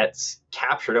he gets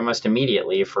captured almost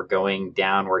immediately for going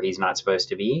down where he's not supposed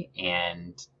to be.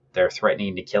 And they're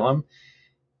threatening to kill him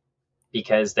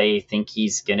because they think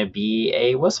he's going to be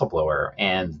a whistleblower.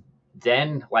 And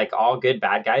then, like all good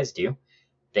bad guys do,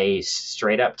 they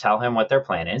straight up tell him what their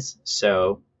plan is.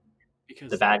 So the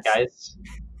Because bad that's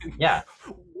guys, yeah.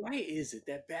 why is it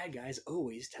that bad guys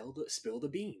always spill the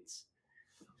beans?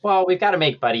 Well, we've got to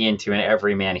make Buddy into an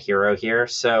everyman hero here.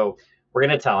 So we're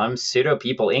going to tell him Pseudo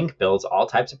People Inc. builds all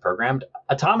types of programmed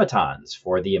automatons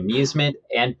for the amusement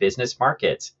and business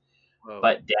markets. Whoa.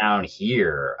 But down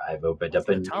here, I've opened What's up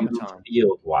a an new automaton?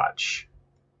 field watch.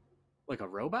 Like a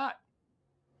robot?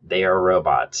 They are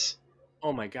robots.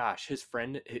 Oh my gosh, his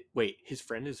friend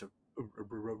is a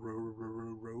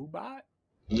robot?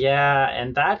 Yeah,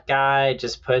 and that guy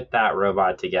just put that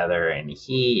robot together, and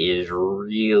he is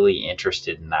really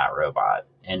interested in that robot.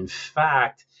 In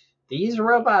fact, these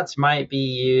robots might be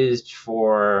used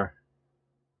for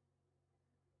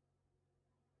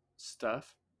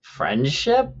Stuff?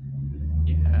 friendship.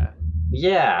 Yeah.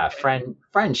 Yeah, Okay.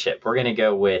 friendship. We're gonna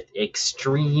go with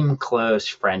extreme close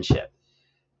friendship.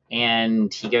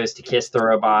 And he goes to kiss It's the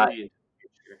robot, totally in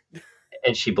the future.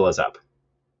 and she blows up.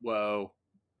 Whoa.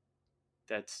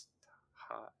 That's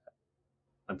hot.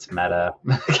 That's meta.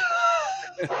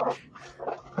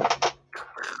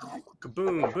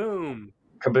 Kaboom, boom.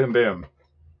 Kaboom boom.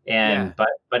 Yeah. And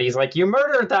but he's like, "You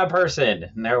murdered that person,"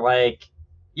 and they're like,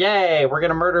 "Yay, we're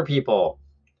gonna murder people."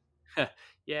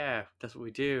 Yeah, that's what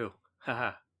we do.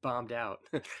 Haha. bombed out.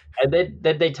 And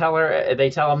then they tell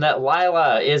him that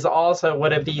Lila is also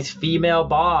one of these female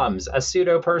bombs, a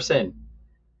pseudo person.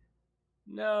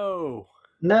 No.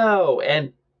 No,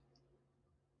 and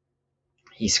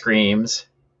he screams,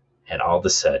 and all of a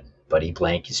sudden, Buddy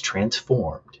Blank is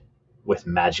transformed with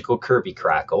magical Kirby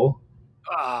Crackle.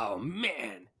 Oh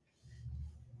man.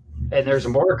 And there's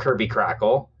more Kirby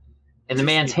Crackle, and the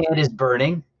man's hand is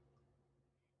burning.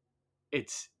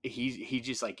 He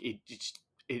just like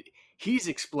he's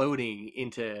exploding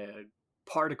into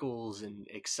particles and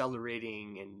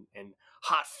accelerating and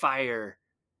hot fire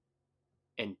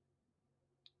and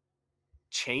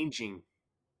changing.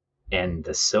 And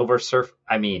the Silver Surf,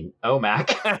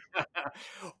 OMAC.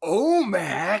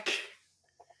 OMAC.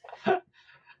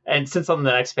 And since on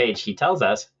the next page he tells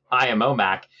us, I am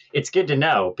OMAC, it's good to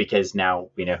know because now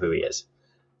we know who he is.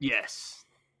 Yes.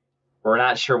 We're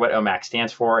not sure what OMAC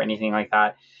stands for or anything like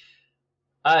that.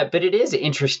 But it is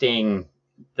interesting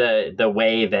the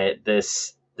way that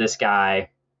this guy,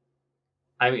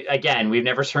 again, we've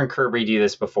never seen Kirby do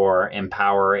this before,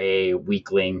 empower a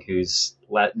weakling who's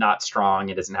not strong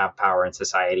and doesn't have power in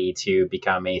society to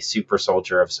become a super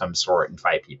soldier of some sort and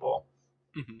fight people.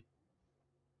 Mm-hmm.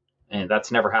 And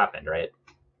that's never happened, right?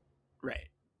 Right.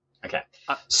 Okay.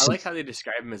 I like how they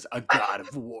describe him as a god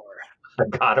of war. A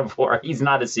god of war. He's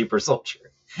not a super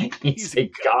soldier. He's a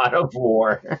god of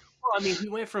war. Well, I mean, he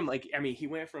went from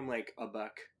like a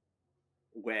buck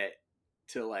wet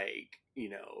to like,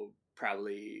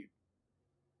 probably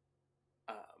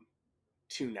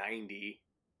 290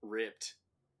 ripped.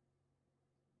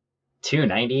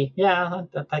 290? Yeah,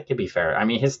 that could be fair. I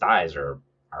mean, his thighs are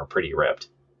pretty ripped.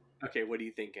 Okay, what are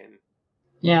you thinking?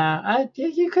 Yeah,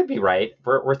 you could be right.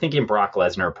 We're thinking Brock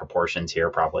Lesnar proportions here,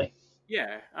 probably.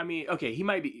 Yeah, I mean, okay, he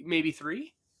might be maybe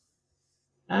 3.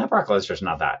 Brock Lesnar's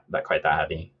not that quite that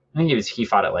heavy. I think he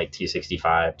fought at like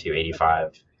 265,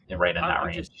 285, and right in that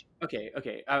range. Okay.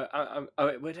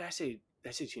 What did I say? Did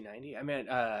I say 290? I meant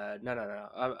no.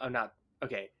 I'm not.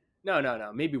 Okay,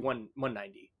 no. Maybe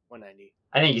 190. 190.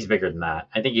 I think he's bigger than that.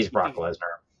 I think he's Brock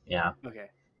Lesnar. Yeah. Okay.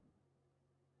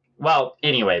 Well,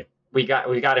 anyway, we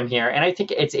got him here, and I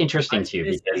think it's interesting too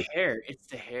because the hair. It's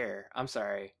the hair. I'm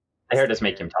sorry. The hair does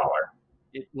make him taller.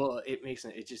 It makes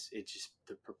it. It's just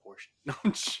the proportion. No,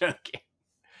 I'm joking.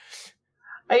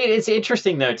 I mean, it's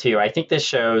interesting though too. I think this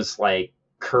shows like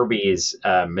Kirby's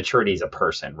maturity as a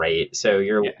person, right? So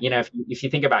if you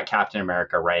think about Captain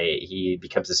America, right, he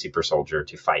becomes a super soldier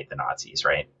to fight the Nazis,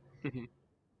 right? Mm-hmm.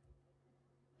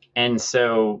 And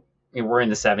so we're in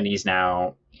the 70s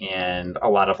now, and a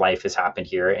lot of life has happened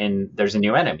here, and there's a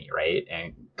new enemy, right?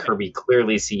 And Kirby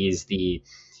clearly sees the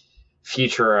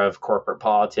future of corporate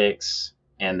politics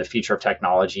and the future of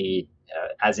technology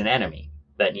as an enemy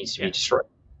that needs to be destroyed.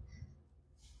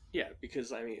 Yeah,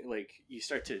 because I mean, like you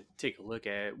start to take a look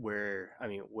at where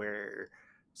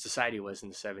society was in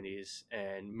the 70s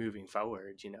and moving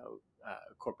forward,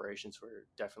 corporations were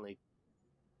definitely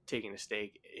taking a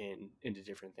stake into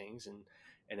different things,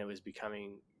 and it was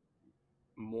becoming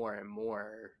more and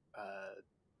more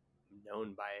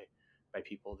known by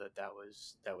people that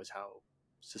was how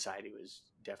society was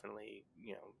definitely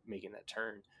making that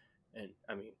turn. And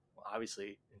I mean,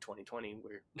 obviously in 2020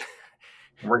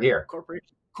 we're here.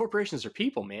 Corporations are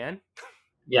people, man.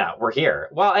 Yeah, we're here.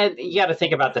 Well, and you got to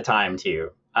think about the time too.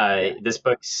 This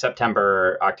book's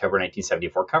October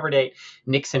 1974 cover date.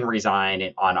 Nixon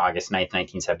resigned on August 9th,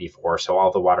 1974. So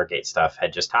all the Watergate stuff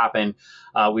had just happened.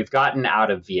 We've gotten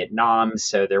out of Vietnam.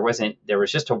 So there was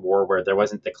just a war where there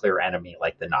wasn't the clear enemy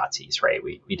like the Nazis, right?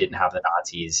 We didn't have the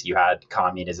Nazis. You had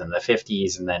communism in the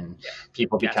 50s, and then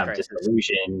people become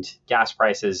disillusioned. Gas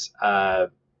prices.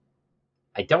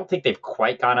 I don't think they've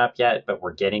quite gone up yet, but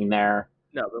we're getting there.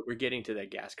 No, but we're getting to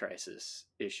that gas crisis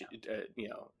issue,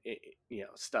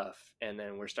 stuff, and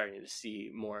then we're starting to see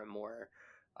more and more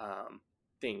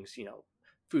things,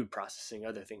 food processing,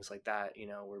 other things like that.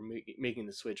 We're making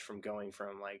the switch from going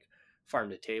from like farm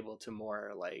to table to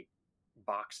more like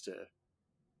box to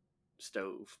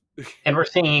stove. And we're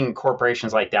seeing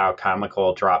corporations like Dow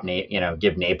Chemical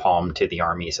give napalm to the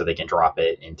army so they can drop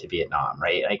it into Vietnam,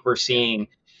 right? Like we're seeing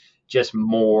just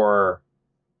more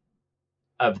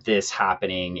of this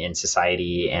happening in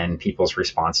society and people's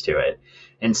response to it.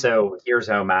 And so here's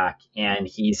OMAC, and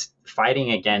he's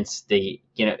fighting against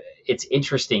it's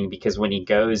interesting because when he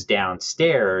goes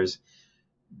downstairs,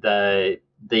 the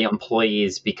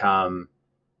employees become,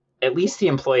 at least the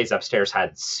employees upstairs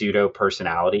had pseudo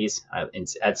personalities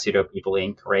at Pseudo People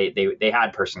Inc., right? They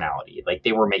had personality. Like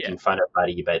they were making fun of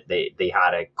Buddy, but they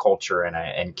had a culture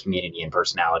and community and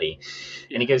personality.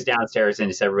 And he goes downstairs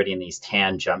and it's everybody in these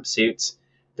tan jumpsuits.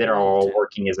 that are World all to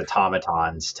working as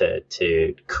automatons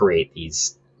to create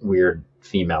these weird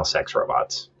female sex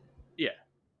robots. yeah,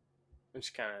 it's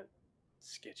kind of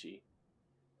sketchy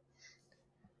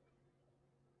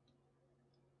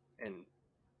and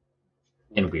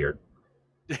And weird.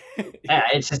 weird. Yeah,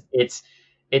 Yeah.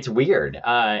 it's weird.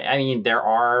 I mean, there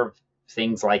are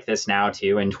things like this now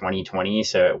too in 2020,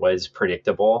 so it was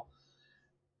predictable.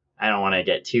 I don't want to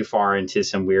get too far into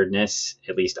some weirdness.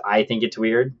 At least I think it's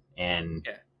weird, and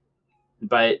Yeah.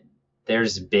 but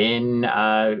there's been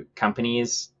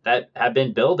companies that have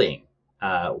been building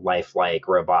lifelike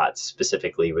robots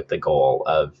specifically with the goal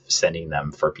of sending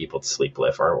them for people to sleep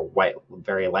with, or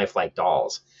very lifelike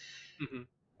dolls. Hmm.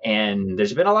 And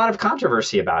there's been a lot of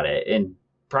controversy about it, and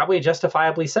probably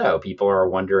justifiably so. People are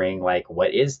wondering, like,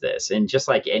 what is this? And just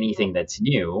like anything Well, that's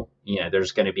new,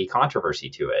 there's going to be controversy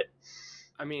to it.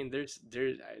 I mean, there's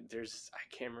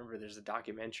I can't remember. There's a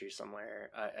documentary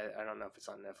somewhere. I don't know if it's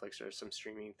on Netflix or some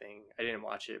streaming thing. I didn't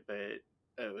watch it, but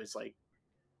it was like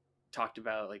talked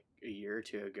about like a year or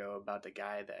two ago about the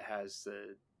guy that has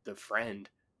the friend.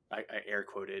 I air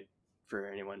quoted for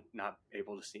anyone not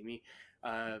able to see me,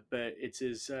 but it's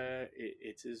his.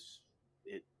 It's his.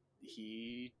 It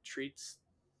he treats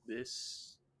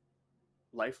this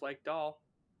lifelike doll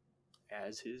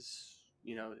as his.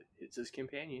 It's his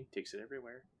companion. Takes it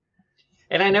everywhere.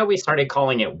 And I know we started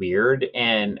calling it weird,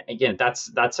 and again, that's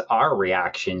our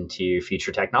reaction to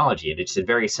future technology, and it's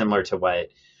very similar to what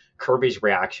Kirby's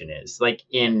reaction is. Like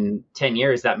Yeah, in 10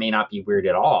 years, that may not be weird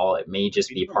at all. It may it'd just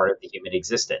be be part normal. of the human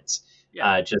existence,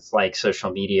 Yeah. just like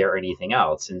social media or anything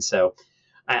else. And so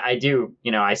I do,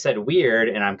 I said weird,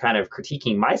 and I'm kind of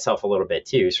critiquing myself a little bit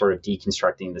too, sort of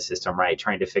deconstructing the system, right?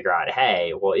 Trying to figure out,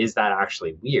 hey, well, is that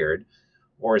actually weird,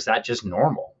 or is that just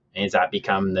normal? And has that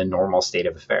become the normal state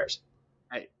of affairs?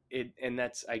 And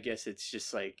that's, I guess it's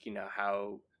just like,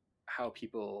 how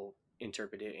people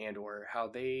interpret it, and or how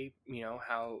they,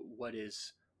 how what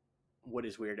is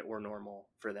weird or normal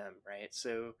for them, right?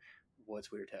 So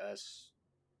what's weird to us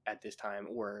at this time,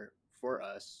 or for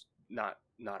us, not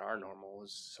our normal,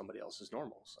 is somebody else's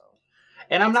normal. So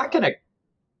And I'm it's not not. going to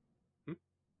Hmm?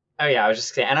 Oh yeah, I was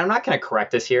just saying, and I'm not going to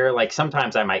correct us here. Like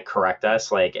sometimes I might correct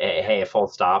us, like, hey, Yeah. hey, full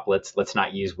stop. Let's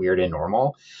not use weird and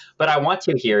normal. But I want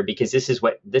to here because this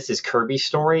is Kirby's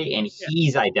story, and Yeah.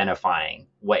 he's identifying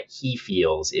what he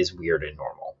feels is weird and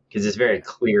normal because it's very Yeah.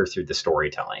 clear through the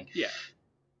storytelling. Yeah.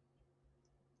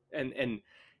 And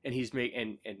he's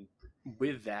and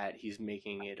with that, he's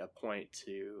making it a point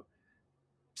to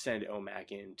send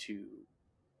OMAC in to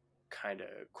kind of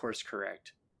course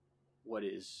correct what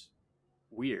is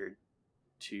weird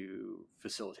to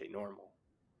facilitate normal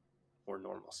or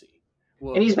normalcy. And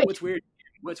Well, he's what's making weird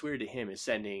what's weird to him is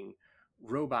sending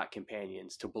robot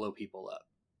companions to blow people up.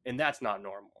 And that's not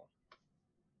normal.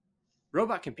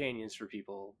 Robot companions for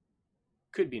people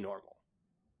could be normal,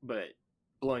 but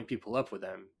blowing people up with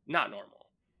them, not normal.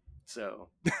 So,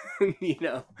 you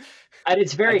know, and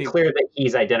it's I very think, clear that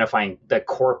he's identifying the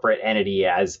corporate entity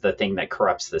as the thing that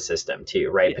corrupts the system too,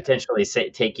 right? yeah. Potentially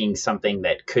taking something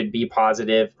that could be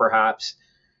positive, perhaps,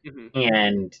 Hmm.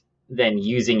 and then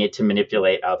using it to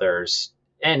manipulate others,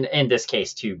 and in this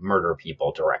case to murder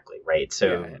people directly, right? Yeah.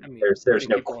 So I mean, there's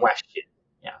no question.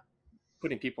 Yeah.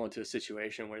 putting people into a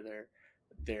situation where their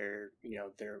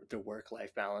work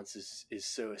life balance is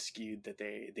so skewed that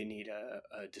they need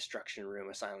a destruction room,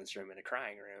 a silence room, and a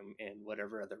crying room, and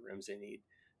whatever other rooms they need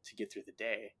to get through the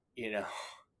day.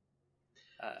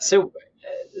 Uh, So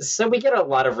so we get a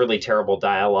lot of really terrible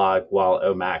dialogue while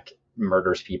OMAC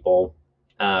murders people.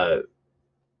 uh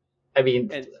I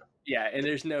mean, and yeah, and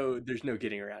there's no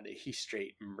getting around it. He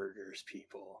straight murders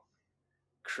people,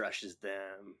 crushes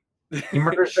them. he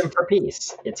murders them for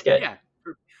peace. It's good. Yeah.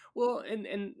 Well,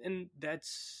 and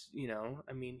that's,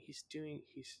 I mean, he's doing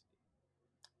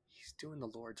the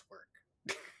Lord's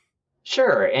work.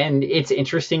 Sure, and it's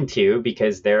interesting too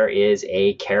because there is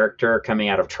a character coming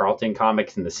out of Charlton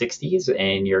Comics in the 60s,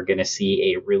 and you're going to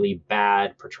see a really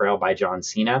bad portrayal by John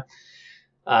Cena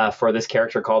for this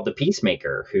character called the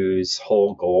Peacemaker, whose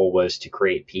whole goal was to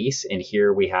create peace. And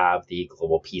here we have the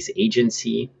Global Peace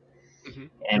Agency, Hmm.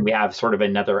 and we have sort of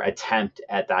another attempt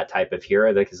at that type of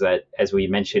hero because that, as we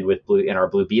mentioned with Blue in our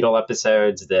Blue Beetle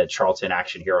episodes, the Charlton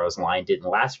Action Heroes line didn't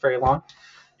last very long.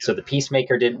 So Yep. the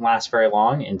Peacemaker didn't last very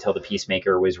long until the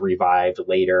Peacemaker was revived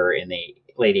later in the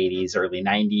late 80s, early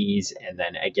 90s, and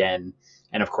then again,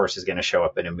 and of course is going to show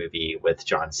up in a movie with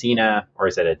John Cena, or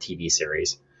is it a TV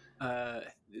series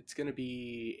It's going to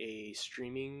be a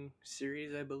streaming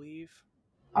series, I believe.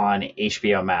 on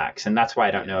HBO Max? And that's why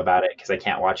I don't Yeah. know about it because I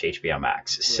can't watch HBO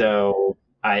Max. Yeah. So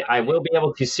I I will be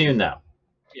able to soon though.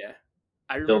 yeah.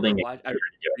 I remember building a I computer remember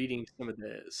to do reading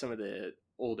some of the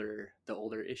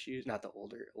older issues, not the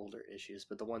older issues,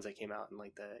 but the ones that came out in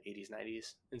like the 80s,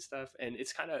 90s and stuff. And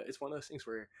it's one of those things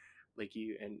where like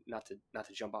you, and not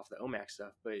to jump off the OMAC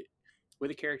stuff, but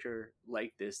with a character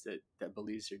like this that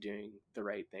believes they're doing the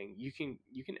right thing, you can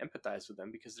empathize with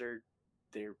them because they're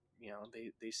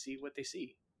they see what they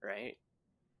see, right?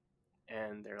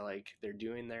 And they're like they're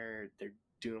doing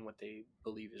what they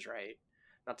believe is right.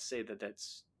 Not to say that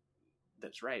that's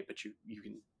right, but you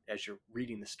can, as you're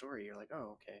reading the story, you're like,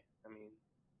 oh, okay. I mean,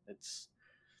 it's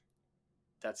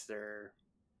that's their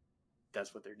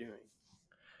that's what they're doing.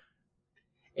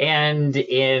 And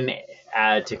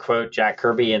to quote Jack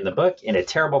Kirby in the book, in a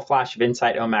terrible flash of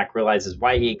insight, OMAC realizes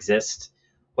why he exists,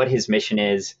 what his mission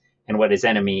is, and what his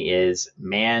enemy is: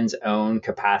 man's own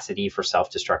capacity for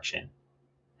self-destruction.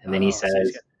 And then he Oh, so he's got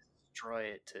says, to destroy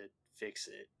it to fix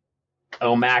it.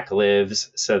 OMAC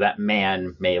lives so that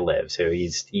man may live. So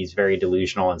he's very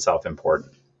delusional and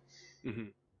self-important. Mm-hmm.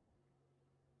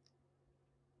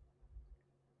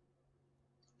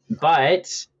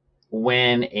 But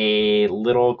when a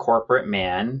little corporate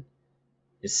man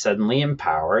is suddenly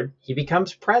empowered, he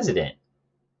becomes president.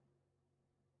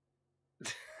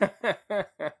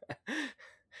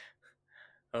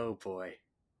 Oh boy,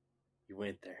 you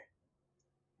went there.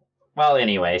 Well,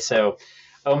 anyway, so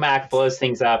OMAC blows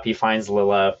things up. He finds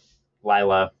Lila,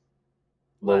 Lila,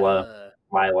 Lila,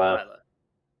 Lila,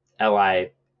 Lila,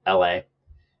 Lila.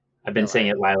 I've been saying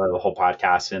Li. it Lila the whole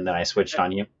podcast, and then I switched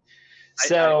on you. I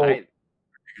So,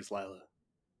 it's Lila.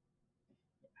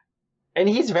 and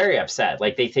he's very upset.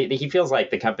 Like he feels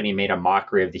like the company made a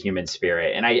mockery of the human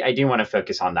spirit, and I do want to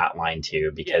focus on that line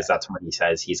too, because Yeah, that's when he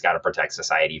says he's got to protect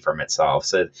society from itself.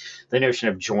 So, the notion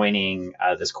of joining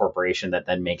this corporation that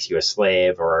then makes you a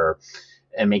slave, or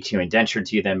and makes you indentured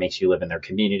to them, makes you live in their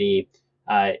community.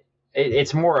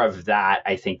 It's more of that,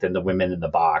 I think, than the women in the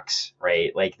box,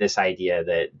 right? Like this idea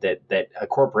that a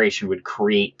corporation would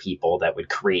create people that would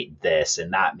create this,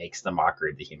 and that makes the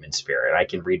mockery of the human spirit. I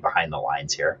can read behind the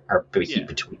lines here, or yeah,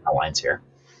 between the lines here.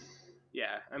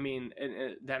 yeah. I mean,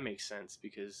 and that makes sense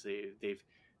because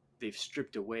they've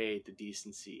stripped away the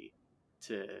decency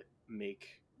to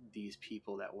make these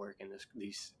people that work in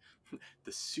these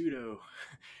the pseudo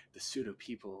the pseudo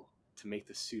people, to make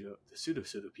the pseudo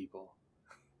people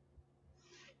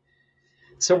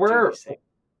So that do these things.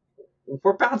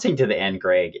 we're bouncing to the end,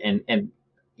 Greg, and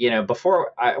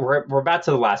before we're about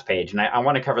to the last page, and I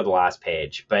want to cover the last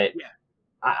page, but Yeah.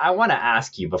 I want to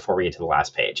ask you before we get to the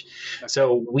last page. Okay.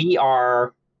 So we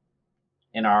are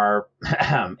in our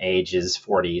ages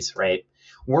 40s, right?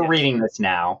 We're Yes. reading this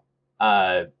now,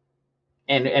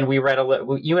 and we read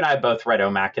you and I both read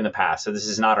OMAC in the past, so this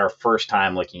is not our first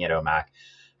time looking at OMAC.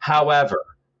 However,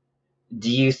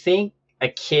 do you think a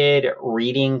kid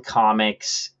reading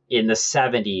comics in the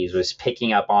 70s was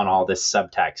picking up on all this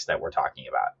subtext that we're talking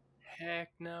about?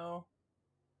 Heck no.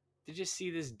 They just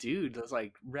see this dude that's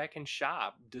like wrecking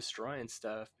shop, destroying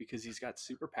stuff because he's got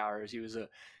superpowers. He was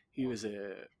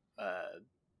a uh,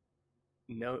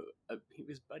 no he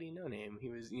was Buddy No Name. He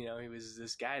was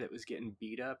this guy that was getting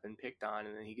beat up and picked on,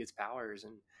 and then he gets powers,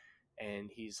 and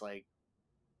he's like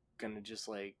gonna just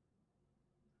like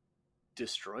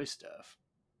destroy stuff.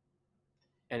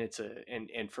 And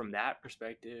and from that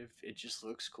perspective, it just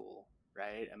looks cool,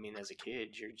 right? I mean, as a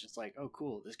kid, you're just like, oh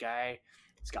cool, this guy,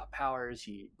 he's got powers,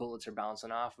 bullets are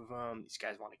bouncing off of him, these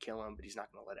guys want to kill him, but he's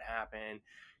not going to let it happen.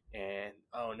 And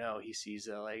oh no, he sees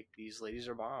like these ladies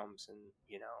are bombs, and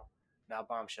not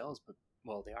bombshells, but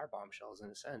well, they are bombshells in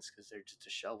a sense because they're just a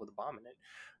shell with a bomb in it.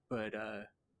 But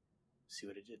see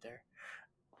what it did there.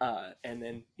 And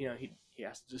then he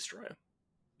has to destroy him.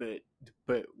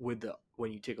 But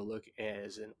when you take a look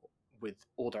with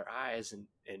older eyes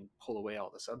and pull away all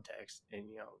the subtext, and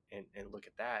and look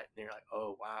at that, and you're like,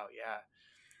 oh wow, yeah,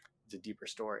 it's a deeper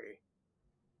story.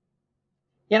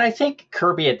 Yeah, and I think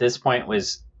Kirby at this point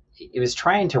was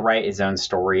trying to write his own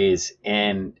stories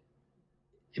and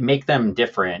make them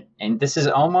different. And this is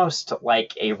almost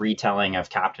like a retelling of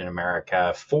Captain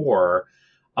America for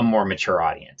a more mature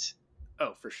audience.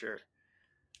 Oh, for sure.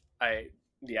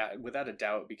 Yeah, without a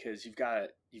doubt, because you've got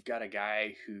a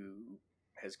guy who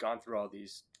has gone through all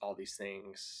these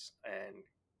things and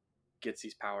gets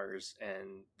these powers,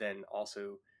 and then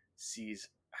also sees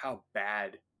how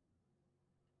bad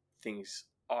things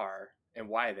are and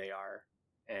why they are,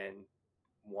 and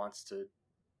wants to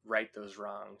right those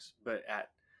wrongs, but at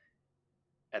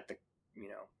the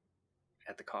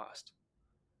at the cost.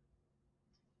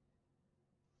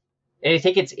 And I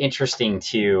think it's interesting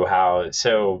too how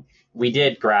we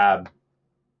did grab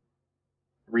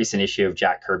recent issue of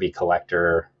Jack Kirby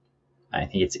Collector I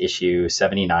think it's issue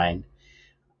 79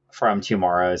 from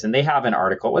Tomorrow's, and they have an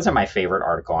article. It wasn't my favorite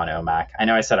article on OMAC. I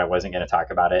know I said I wasn't going to talk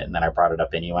about it, and then I brought it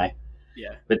up anyway.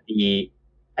 Yeah. But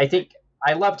I think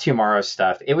I love Tomorrow's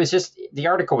stuff. It was just the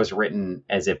article was written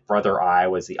as if Brother I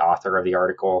was the author of the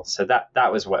article, so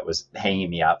that was what was hanging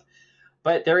me up.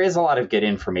 But there is a lot of good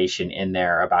information in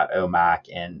there about OMAC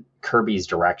and Kirby's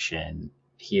direction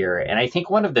here. And I think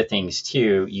one of the things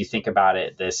too, you think about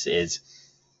it, this is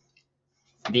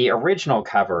the original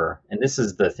cover, and this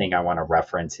is the thing I want to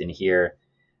reference in here.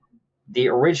 The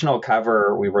original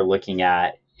cover we were looking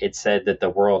at, it said that the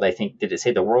world, I think, did it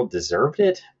say the world deserved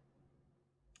it?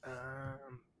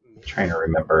 I'm trying to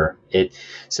remember it.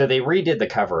 So they redid the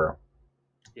cover,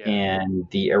 and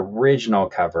the original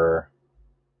cover,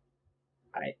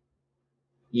 I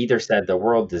either said the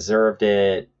world deserved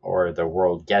it or the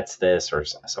world gets this or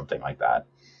something like that.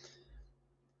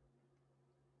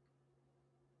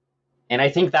 And I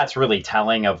think that's really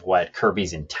telling of what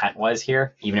Kirby's intent was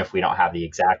here, even if we don't have the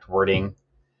exact wording.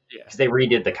 Yeah, because they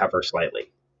redid the cover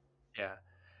slightly. Yeah,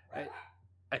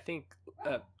 I think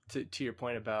to your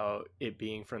point about it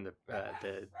being from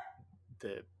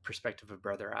the perspective of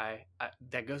Brother I,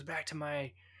 that goes back to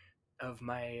my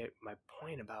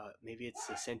point about maybe it's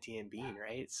a sentient being,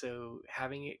 right? So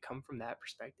having it come from that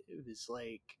perspective is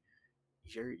like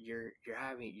you're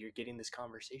getting this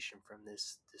conversation from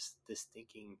this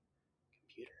thinking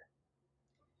computer.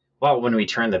 Well, when we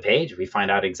turn the page, we find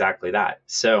out exactly that.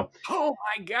 So, oh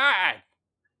my God.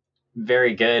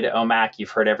 Very good. OMAC,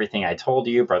 you've heard everything I told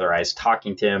you. Brother I's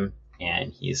talking to him,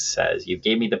 and he says, you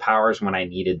gave me the powers when I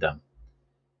needed them.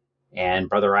 And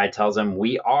Brother I tells him,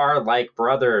 we are like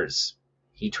brothers.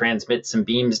 He transmits some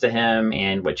beams to him,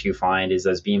 and what you find is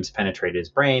those beams penetrate his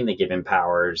brain. They give him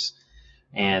powers,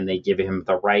 and they give him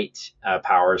the right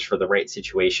powers for the right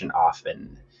situation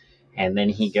often. And then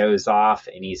he goes off,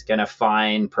 and he's going to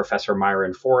find Professor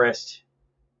Myron Forrest,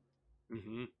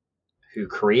 who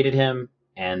created him,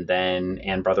 and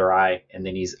Brother I, and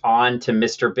then he's on to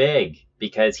Mr. Big,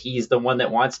 because he's the one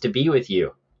that wants to be with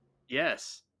you.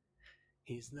 Yes.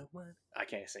 He's the one. I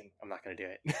can't sing. I'm not going to do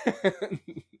it.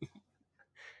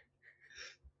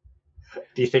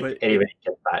 Do you think anybody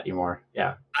gets that anymore?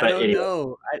 Yeah. I don't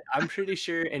know. I'm pretty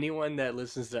sure anyone that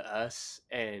listens to us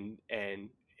and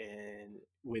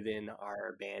within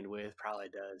our bandwidth probably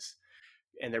does.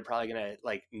 And they're probably going to,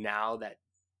 like, now that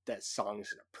song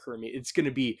is going to permeate. It's going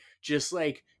to be just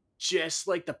like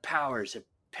the powers have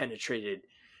penetrated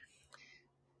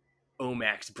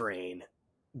OMAC's brain.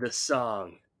 The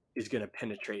song is going to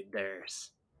penetrate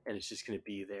theirs, and it's just going to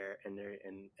be there,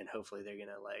 and hopefully they're going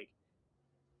to, like,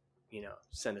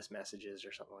 send us messages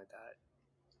or something like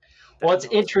that. Well, it's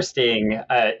interesting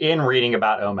in reading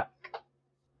about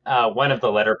OMAC. One of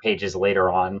the letter pages later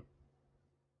on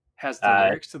has the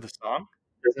lyrics to the song.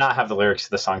 Does not have the lyrics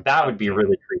to the song. That would be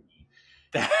really creepy.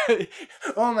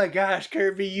 Oh my gosh,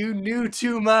 Kirby, you knew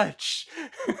too much.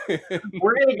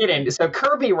 We're going to get into, so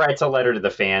Kirby writes a letter to the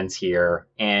fans here,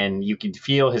 and you can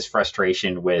feel his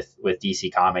frustration with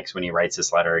DC Comics when he writes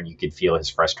this letter, and you can feel his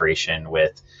frustration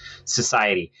with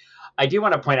society. I do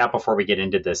want to point out before we get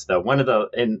into this, though,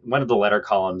 in one of the letter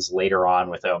columns later on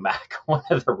with OMAC, one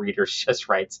of the readers just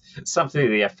writes something to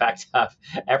the effect of,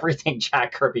 everything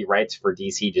Jack Kirby writes for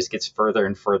DC just gets further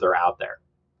and further out there.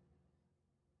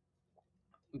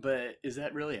 But is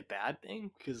that really a bad thing?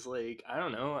 Because, like, I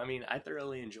don't know. I mean, I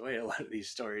thoroughly enjoy a lot of these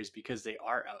stories because they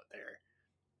are out there.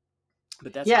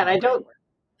 But that's and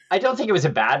I don't think it was a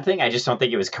bad thing. I just don't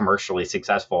think it was commercially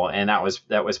successful, and that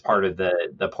was part of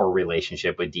the poor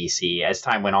relationship with DC. As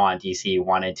time went on, DC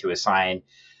wanted to assign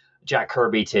Jack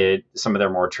Kirby to some of their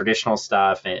more traditional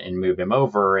stuff and move him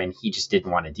over, and he just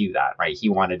didn't want to do that. Right? He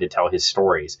wanted to tell his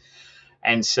stories,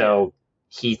 and so.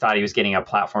 He thought he was getting a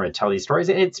platform to tell these stories.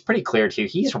 And it's pretty clear too.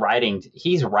 He's writing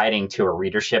to a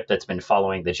readership that's been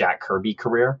following the Jack Kirby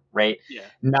career, right? Yeah.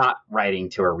 Not writing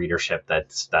to a readership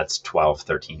that's 12,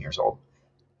 13 years old.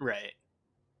 Right.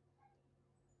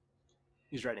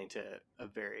 He's writing to a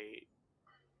very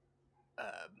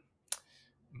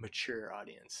mature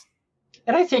audience.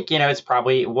 And I think, it's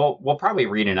probably, we'll probably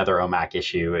read another OMAC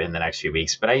issue in the next few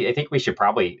weeks, but I think we should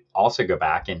probably also go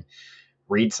back and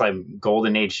read some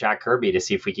Golden Age Jack Kirby to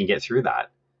see if we can get through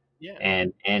that. Yeah.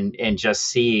 And just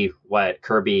see what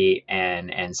Kirby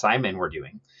and Simon were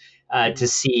doing to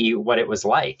see what it was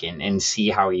like and see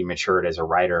how he matured as a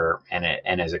writer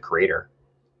and as a creator.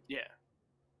 Yeah.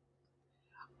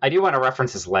 I do want to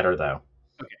reference his letter, though.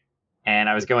 Okay. And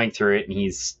I was going through it, and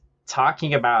he's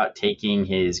talking about taking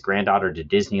his granddaughter to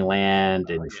Disneyland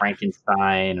and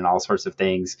Frankenstein and all sorts of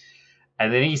things.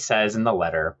 And then he says in the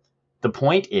letter, The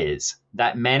point is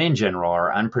that men in general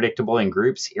are unpredictable in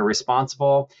groups,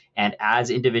 irresponsible, and as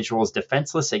individuals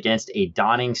defenseless against a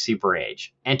dawning super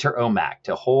age. Enter OMAC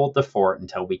to hold the fort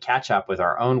until we catch up with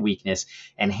our own weakness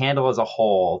and handle as a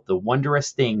whole the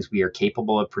wondrous things we are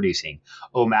capable of producing.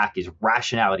 OMAC is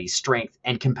rationality, strength,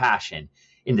 and compassion.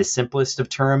 In the simplest of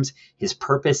terms, his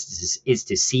purpose is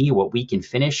to see what we can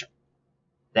finish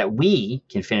that we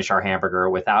can finish our hamburger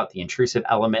without the intrusive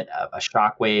element of a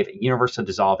shockwave, a universal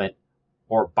dissolvent,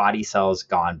 or body cells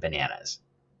gone bananas.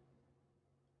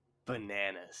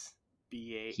 Bananas.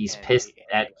 B-A-N-A-N-A-S. He's pissed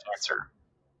at cancer.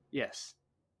 Yes.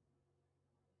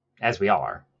 As we all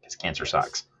are, because cancer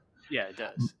sucks. Yeah, it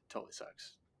does. It totally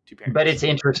sucks. But it's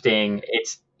interesting.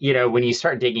 It's, when you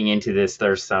start digging into this,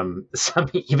 there's some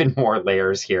even more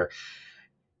layers here.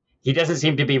 He doesn't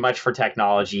seem to be much for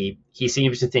technology. He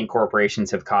seems to think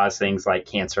corporations have caused things like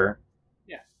cancer.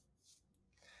 Yeah.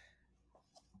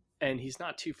 And he's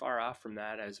not too far off from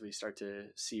that, as we start to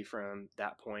see from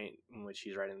that point in which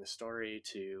he's writing the story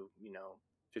to,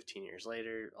 15 years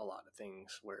later. A lot of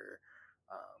things were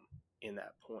in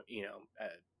that point,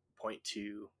 point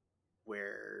to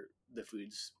where the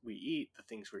foods we eat, the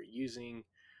things we're using,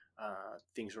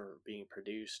 things were being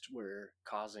produced were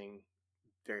causing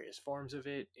various forms of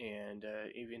it. And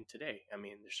even today, I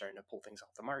mean, they're starting to pull things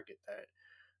off the market that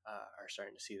are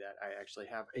starting to see that. I actually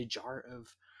have a jar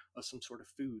of some sort of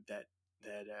food that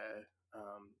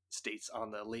states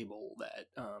on the label that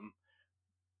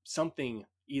something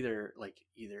either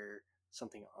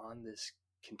something on this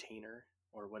container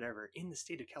or whatever in the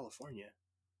state of California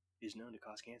is known to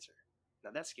cause cancer.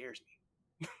 Now that scares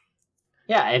me.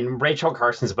 Yeah, and Rachel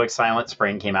Carson's book Silent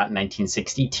Spring came out in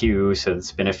 1962, so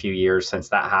it's been a few years since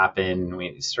that happened.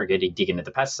 We started digging into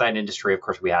the pesticide industry. Of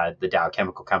course, we had the Dow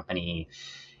Chemical Company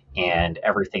and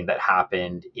everything that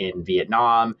happened in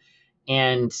Vietnam.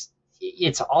 And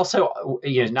it's also,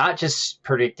 not just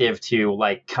predictive to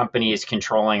like companies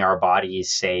controlling our bodies,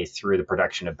 say through the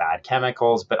production of bad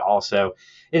chemicals, but also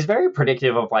is very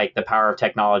predictive of like the power of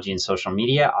technology and social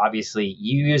media. Obviously,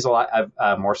 you use a lot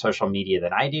of more social media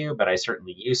than I do, but I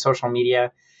certainly use social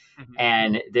media. Mm-hmm.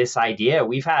 And this idea,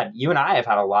 you and I have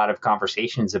had a lot of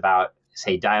conversations about,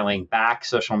 say, dialing back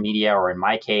social media, or in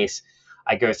my case,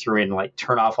 I go through and like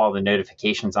turn off all the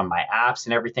notifications on my apps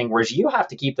and everything, whereas you have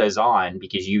to keep those on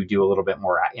because you do a little bit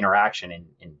more interaction.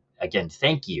 And again,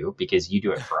 thank you, because you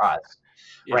do it for us,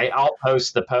 yeah. Right? I'll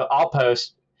post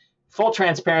full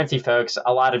transparency, folks.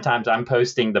 A lot of times I'm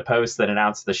posting the posts that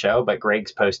announce the show, but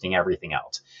Greg's posting everything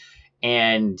else.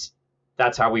 And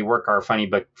that's how we work our Funny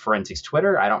Book Forensics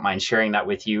Twitter. I don't mind sharing that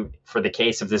with you for the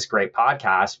case of this great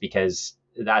podcast, because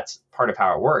that's part of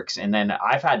how it works. And then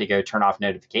I've had to go turn off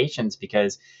notifications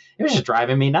because it was just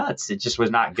driving me nuts. It just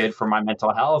was not good for my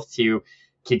mental health to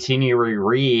continually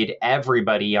read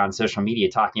everybody on social media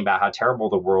talking about how terrible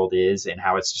the world is and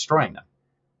how it's destroying them.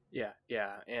 Yeah.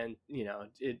 And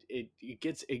it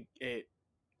gets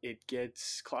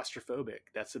claustrophobic.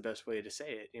 That's the best way to say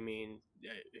it. I mean,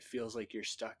 it feels like you're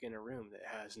stuck in a room that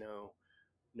has no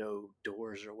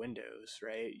doors or windows,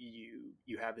 right?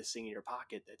 You have this thing in your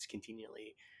pocket that's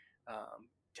continually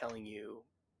telling you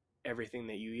everything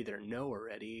that you either know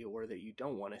already or that you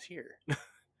don't want to hear.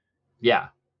 Yeah.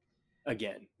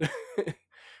 Again.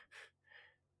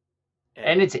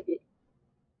 and it's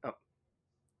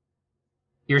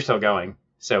you're still going,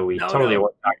 so we talked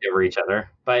over each other.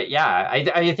 But yeah,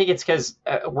 I think it's because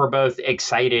we're both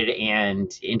excited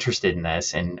and interested in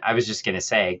this. And I was just going to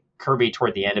say, Kirby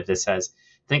toward the end of this says,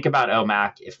 think about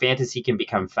OMAC. If fantasy can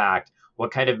become fact,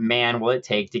 what kind of man will it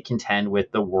take to contend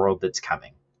with the world that's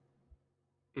coming?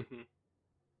 Mm-hmm.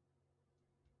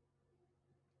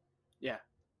 Yeah.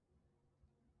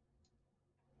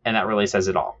 And that really says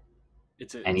it all.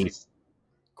 It's a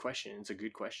question. It's a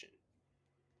good question.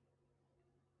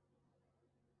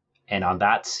 And on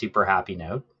that super happy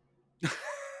note,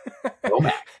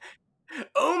 OMAC.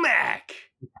 OMAC!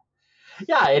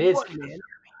 Yeah, it is.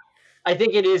 I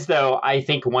think it is, though. I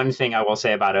think one thing I will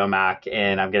say about OMAC,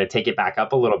 and I'm going to take it back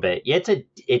up a little bit.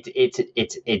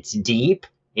 It's deep.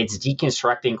 It's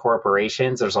deconstructing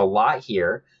corporations. There's a lot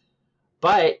here,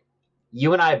 but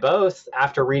you and I both,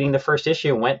 after reading the first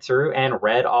issue, went through and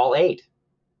read all 8.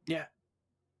 Yeah,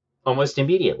 almost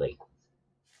immediately.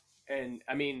 And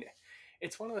I mean,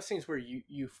 it's one of those things where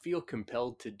you feel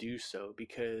compelled to do so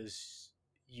because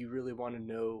you really want to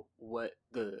know what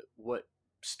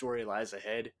story lies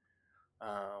ahead.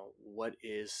 What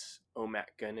is OMAC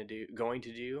going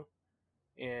to do?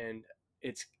 And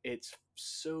it's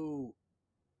so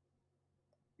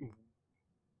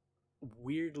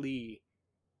weirdly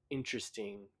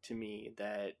interesting to me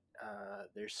that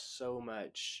there's so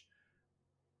much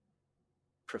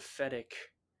prophetic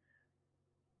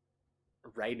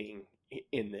writing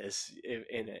in this,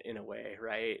 in a way,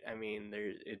 right? I mean,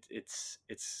 it's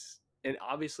and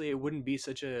obviously it wouldn't be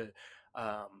such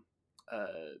um a,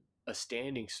 a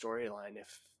standing storyline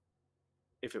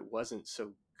if it wasn't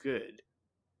so good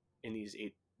in these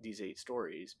eight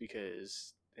stories,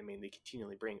 because I mean they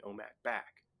continually bring OMAC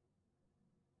back.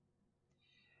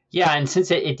 Yeah, and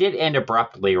since it did end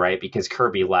abruptly, right, because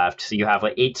Kirby left, so you have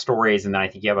like 8 stories, and then I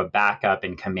think you have a backup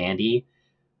in Commandy,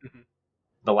 Mm-hmm.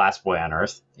 The Last Boy on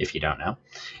Earth, if you don't know.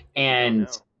 If you don't And know,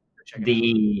 check it out.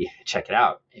 the check it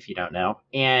out if you don't know.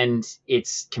 And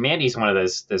it's Commandy's one of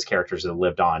those characters that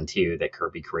lived on too that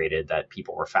Kirby created that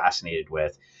people were fascinated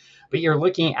with. But you're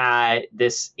looking at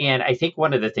this, and I think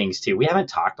one of the things too, we haven't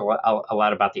talked a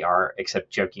lot about the art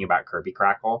except joking about Kirby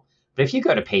Crackle. But if you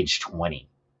go to page 20,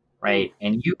 Ooh, right,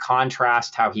 and you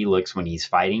contrast how he looks when he's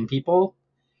fighting people,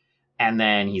 and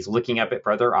then he's looking up at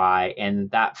Brother Eye, and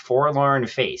that forlorn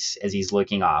face as he's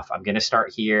looking off. I'm going to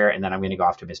start here, and then I'm going to go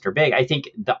off to Mr. Big. I think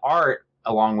the art,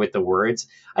 along with the words,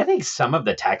 I think some of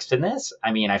the text in this,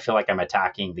 I mean, I feel like I'm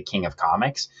attacking the king of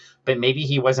comics, but maybe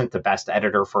he wasn't the best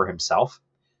editor for himself.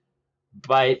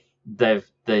 But the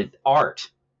art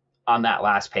on that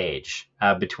last page,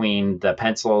 between the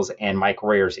pencils and Mike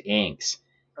Royer's inks,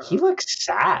 he uh-huh. looks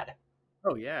sad.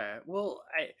 Oh yeah. Well,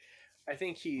 I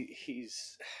think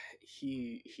he's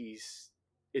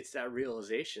it's that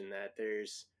realization that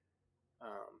there's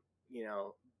you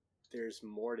know, there's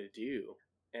more to do,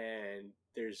 and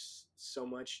there's so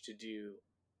much to do,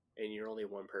 and you're only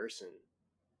one person.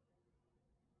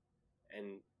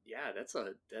 And yeah, that's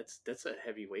a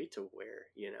heavy weight to wear,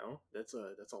 you know? That's a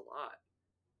lot.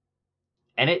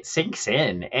 And it sinks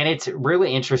in. And it's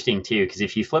really interesting too, because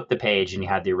if you flip the page and you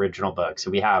had the original book,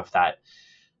 so we have that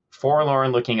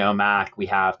forlorn looking OMAC, we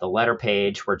have the letter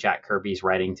page where Jack Kirby's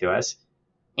writing to us,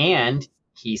 Mm-hmm. and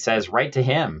he says, write to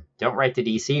him. Don't write to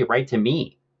DC, write to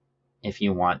me if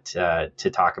you want to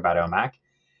talk about OMAC.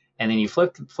 And then you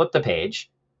flip the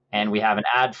page, and we have an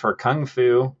ad for Kung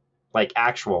Fu, like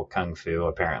actual Kung Fu,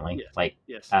 apparently, Yes. like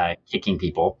Yes. kicking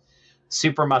people,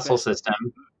 super The muscle best. system,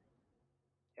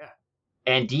 Yeah.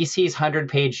 and DC's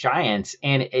 100-page giants.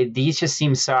 And these just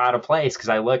seem so out of place because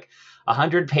I look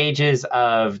 100 pages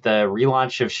of the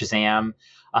relaunch of Shazam,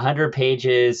 100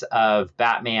 pages of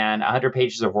Batman, 100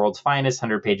 pages of World's Finest,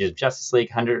 100 pages of Justice League,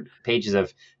 100 pages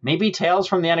of maybe Tales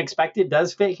from the Unexpected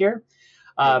does fit here.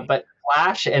 Maybe. But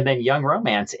Flash and then Young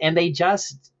Romance, and they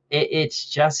just, it's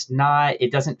just not, it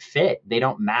doesn't fit. They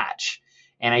don't match.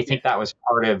 And I Yeah. think that was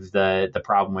part of the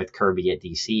problem with Kirby at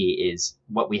DC is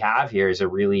what we have here is a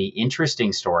really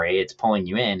interesting story. It's pulling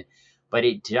you in, but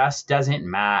it just doesn't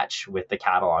match with the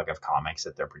catalog of comics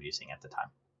that they're producing at the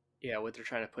time. Yeah, what they're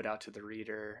trying to put out to the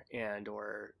reader, and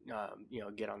or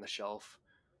get on the shelf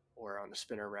or on the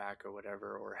spinner rack or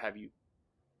whatever, or have you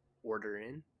order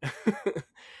in,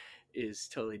 is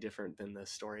totally different than the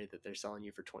story that they're selling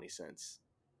you for 20 cents.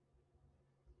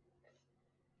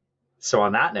 So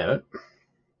on that note,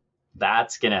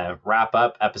 that's going to wrap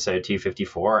up episode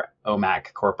 254,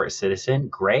 OMAC Corporate Citizen.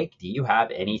 Greg, do you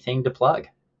have anything to plug?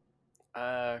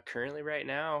 Currently right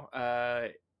now,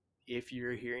 if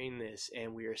you're hearing this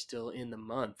and we are still in the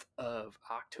month of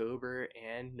October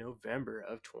and November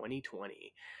of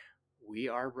 2020, we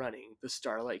are running the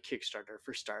Starlight Kickstarter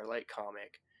for Starlight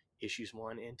Comic issues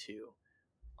 1 and 2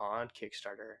 on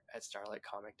Kickstarter at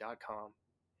starlightcomic.com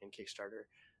and Kickstarter.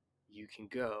 You can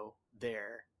go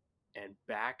there and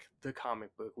back the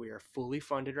comic book. We are fully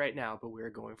funded right now, but we are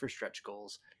going for stretch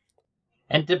goals.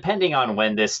 And depending on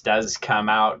when this does come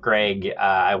out, Greg,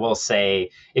 I will say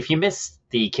if you missed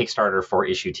the Kickstarter for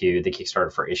issue 2, the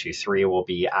Kickstarter for issue 3 will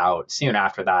be out soon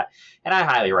after that. And I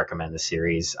highly recommend the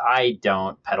series. I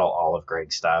don't peddle all of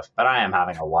Greg's stuff, but I am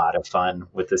having a lot of fun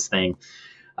with this thing.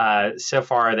 So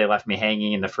far, they left me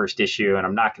hanging in the first issue, and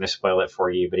I'm not going to spoil it for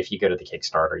you. But if you go to the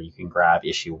Kickstarter, you can grab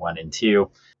issue 1 and 2.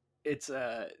 It's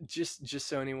just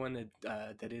so anyone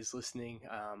that is listening,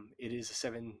 it is a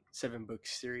seven book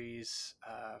series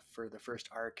for the first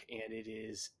arc, and it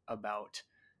is about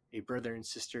a brother and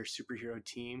sister superhero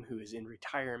team who is in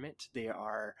retirement. They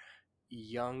are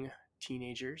young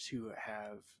teenagers who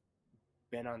have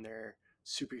been on their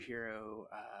superhero.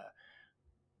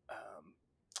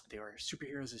 They were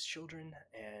superheroes as children,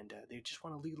 and they just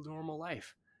want to lead a normal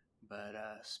life. But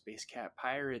space cat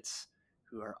pirates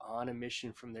who are on a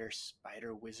mission from their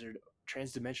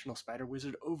transdimensional spider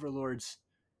wizard overlords,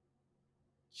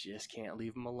 just can't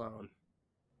leave them alone.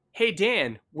 Hey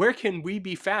Dan, where can we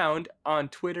be found on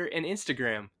Twitter and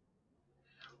Instagram?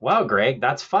 Well, Greg,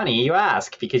 that's funny you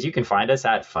ask, because you can find us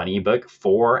at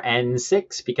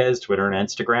funnybook4n6 because Twitter and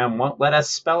Instagram won't let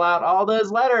us spell out all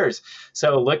those letters.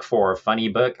 So look for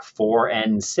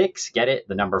funnybook4n6. Get it?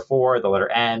 The number 4, the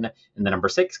letter N, and the number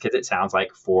 6 because it sounds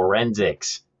like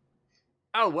forensics.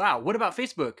 Oh, wow. What about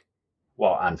Facebook?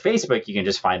 Well, on Facebook, you can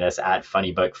just find us at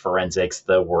Funnybook Forensics,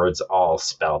 the words all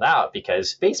spelled out,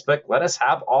 because Facebook let us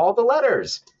have all the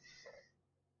letters.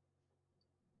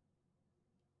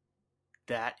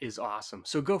 That is awesome.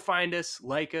 So go find us,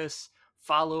 like us,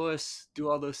 follow us, do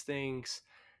all those things,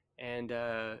 and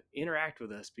interact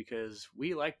with us because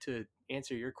we like to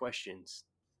answer your questions.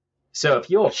 So if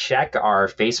you'll check our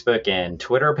Facebook and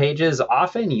Twitter pages,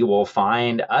 often you will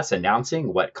find us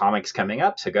announcing what comics coming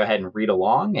up. So go ahead and read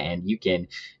along, and you can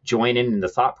join in the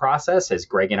thought process as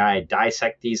Greg and I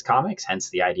dissect these comics, hence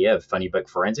the idea of Funny Book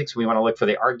Forensics. We want to look for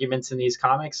the arguments in these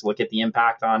comics, look at the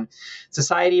impact on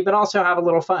society, but also have a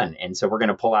little fun. And so we're going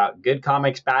to pull out good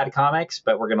comics, bad comics,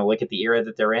 but we're going to look at the era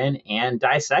that they're in and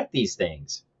dissect these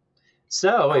things.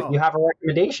 So if you have a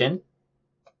recommendation,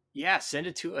 yeah, send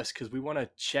it to us because we want to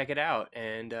check it out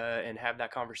and have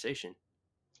that conversation.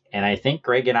 And I think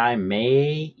Greg and I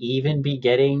may even be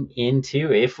getting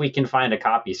into, if we can find a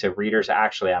copy. So readers,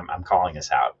 actually, I'm calling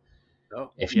this out.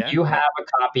 Oh, if you have a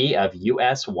copy of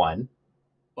US1,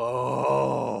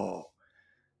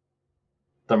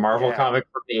 the Marvel comic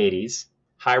from the 80s,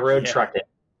 High Road Truckin',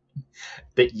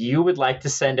 that you would like to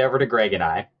send over to Greg and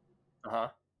I,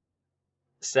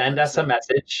 send us a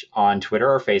message on Twitter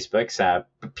or Facebook,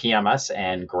 PM us,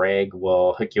 and Greg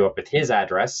will hook you up with his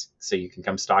address so you can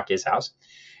come stalk his house.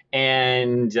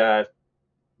 And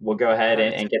we'll go ahead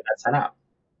and get that sent out.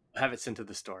 I'll have it sent to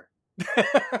the store.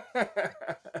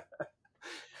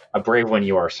 A brave one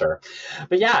you are, sir.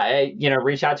 But yeah,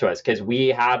 reach out to us because we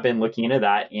have been looking into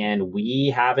that and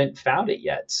we haven't found it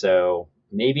yet. So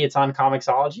maybe it's on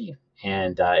Comixology.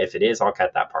 And if it is, I'll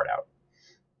cut that part out.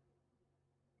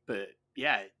 But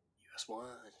yeah, US1.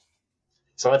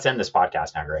 So let's end this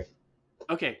podcast now, Greg.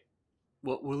 Okay.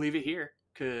 Well, we'll leave it here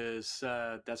because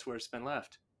that's where it's been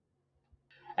left.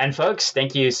 And folks,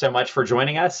 thank you so much for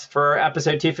joining us for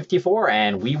episode 254,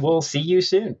 and we will see you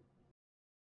soon.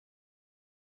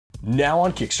 Now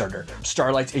on Kickstarter,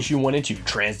 Starlight's issue 1 and 2,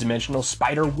 transdimensional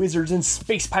spider wizards and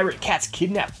space pirate cats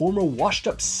kidnap former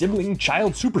washed-up sibling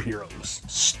child superheroes.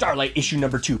 Starlight issue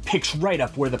number 2 picks right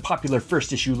up where the popular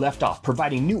first issue left off,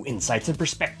 providing new insights and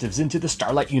perspectives into the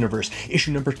Starlight universe.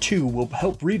 Issue number 2 will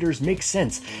help readers make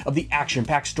sense of the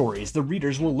action-packed stories. The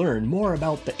readers will learn more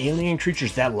about the alien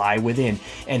creatures that lie within,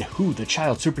 and who the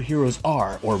child superheroes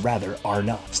are, or rather are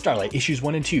not. Starlight issues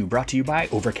 1 and 2, brought to you by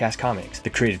Overcast Comics. The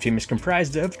creative team is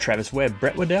comprised of Travis Webb,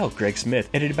 Brett Waddell, Greg Smith,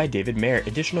 edited by David Mayer,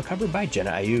 additional cover by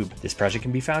Jenna Ayub. This project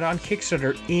can be found on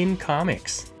Kickstarter in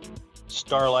comics.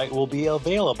 Starlight will be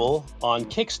available on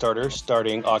Kickstarter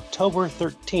starting October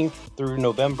 13th through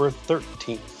November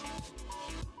 13th.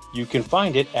 You can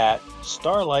find it at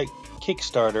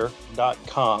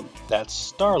starlightkickstarter.com. That's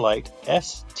Starlight,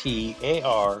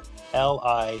 STARLITE,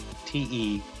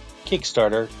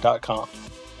 Kickstarter.com.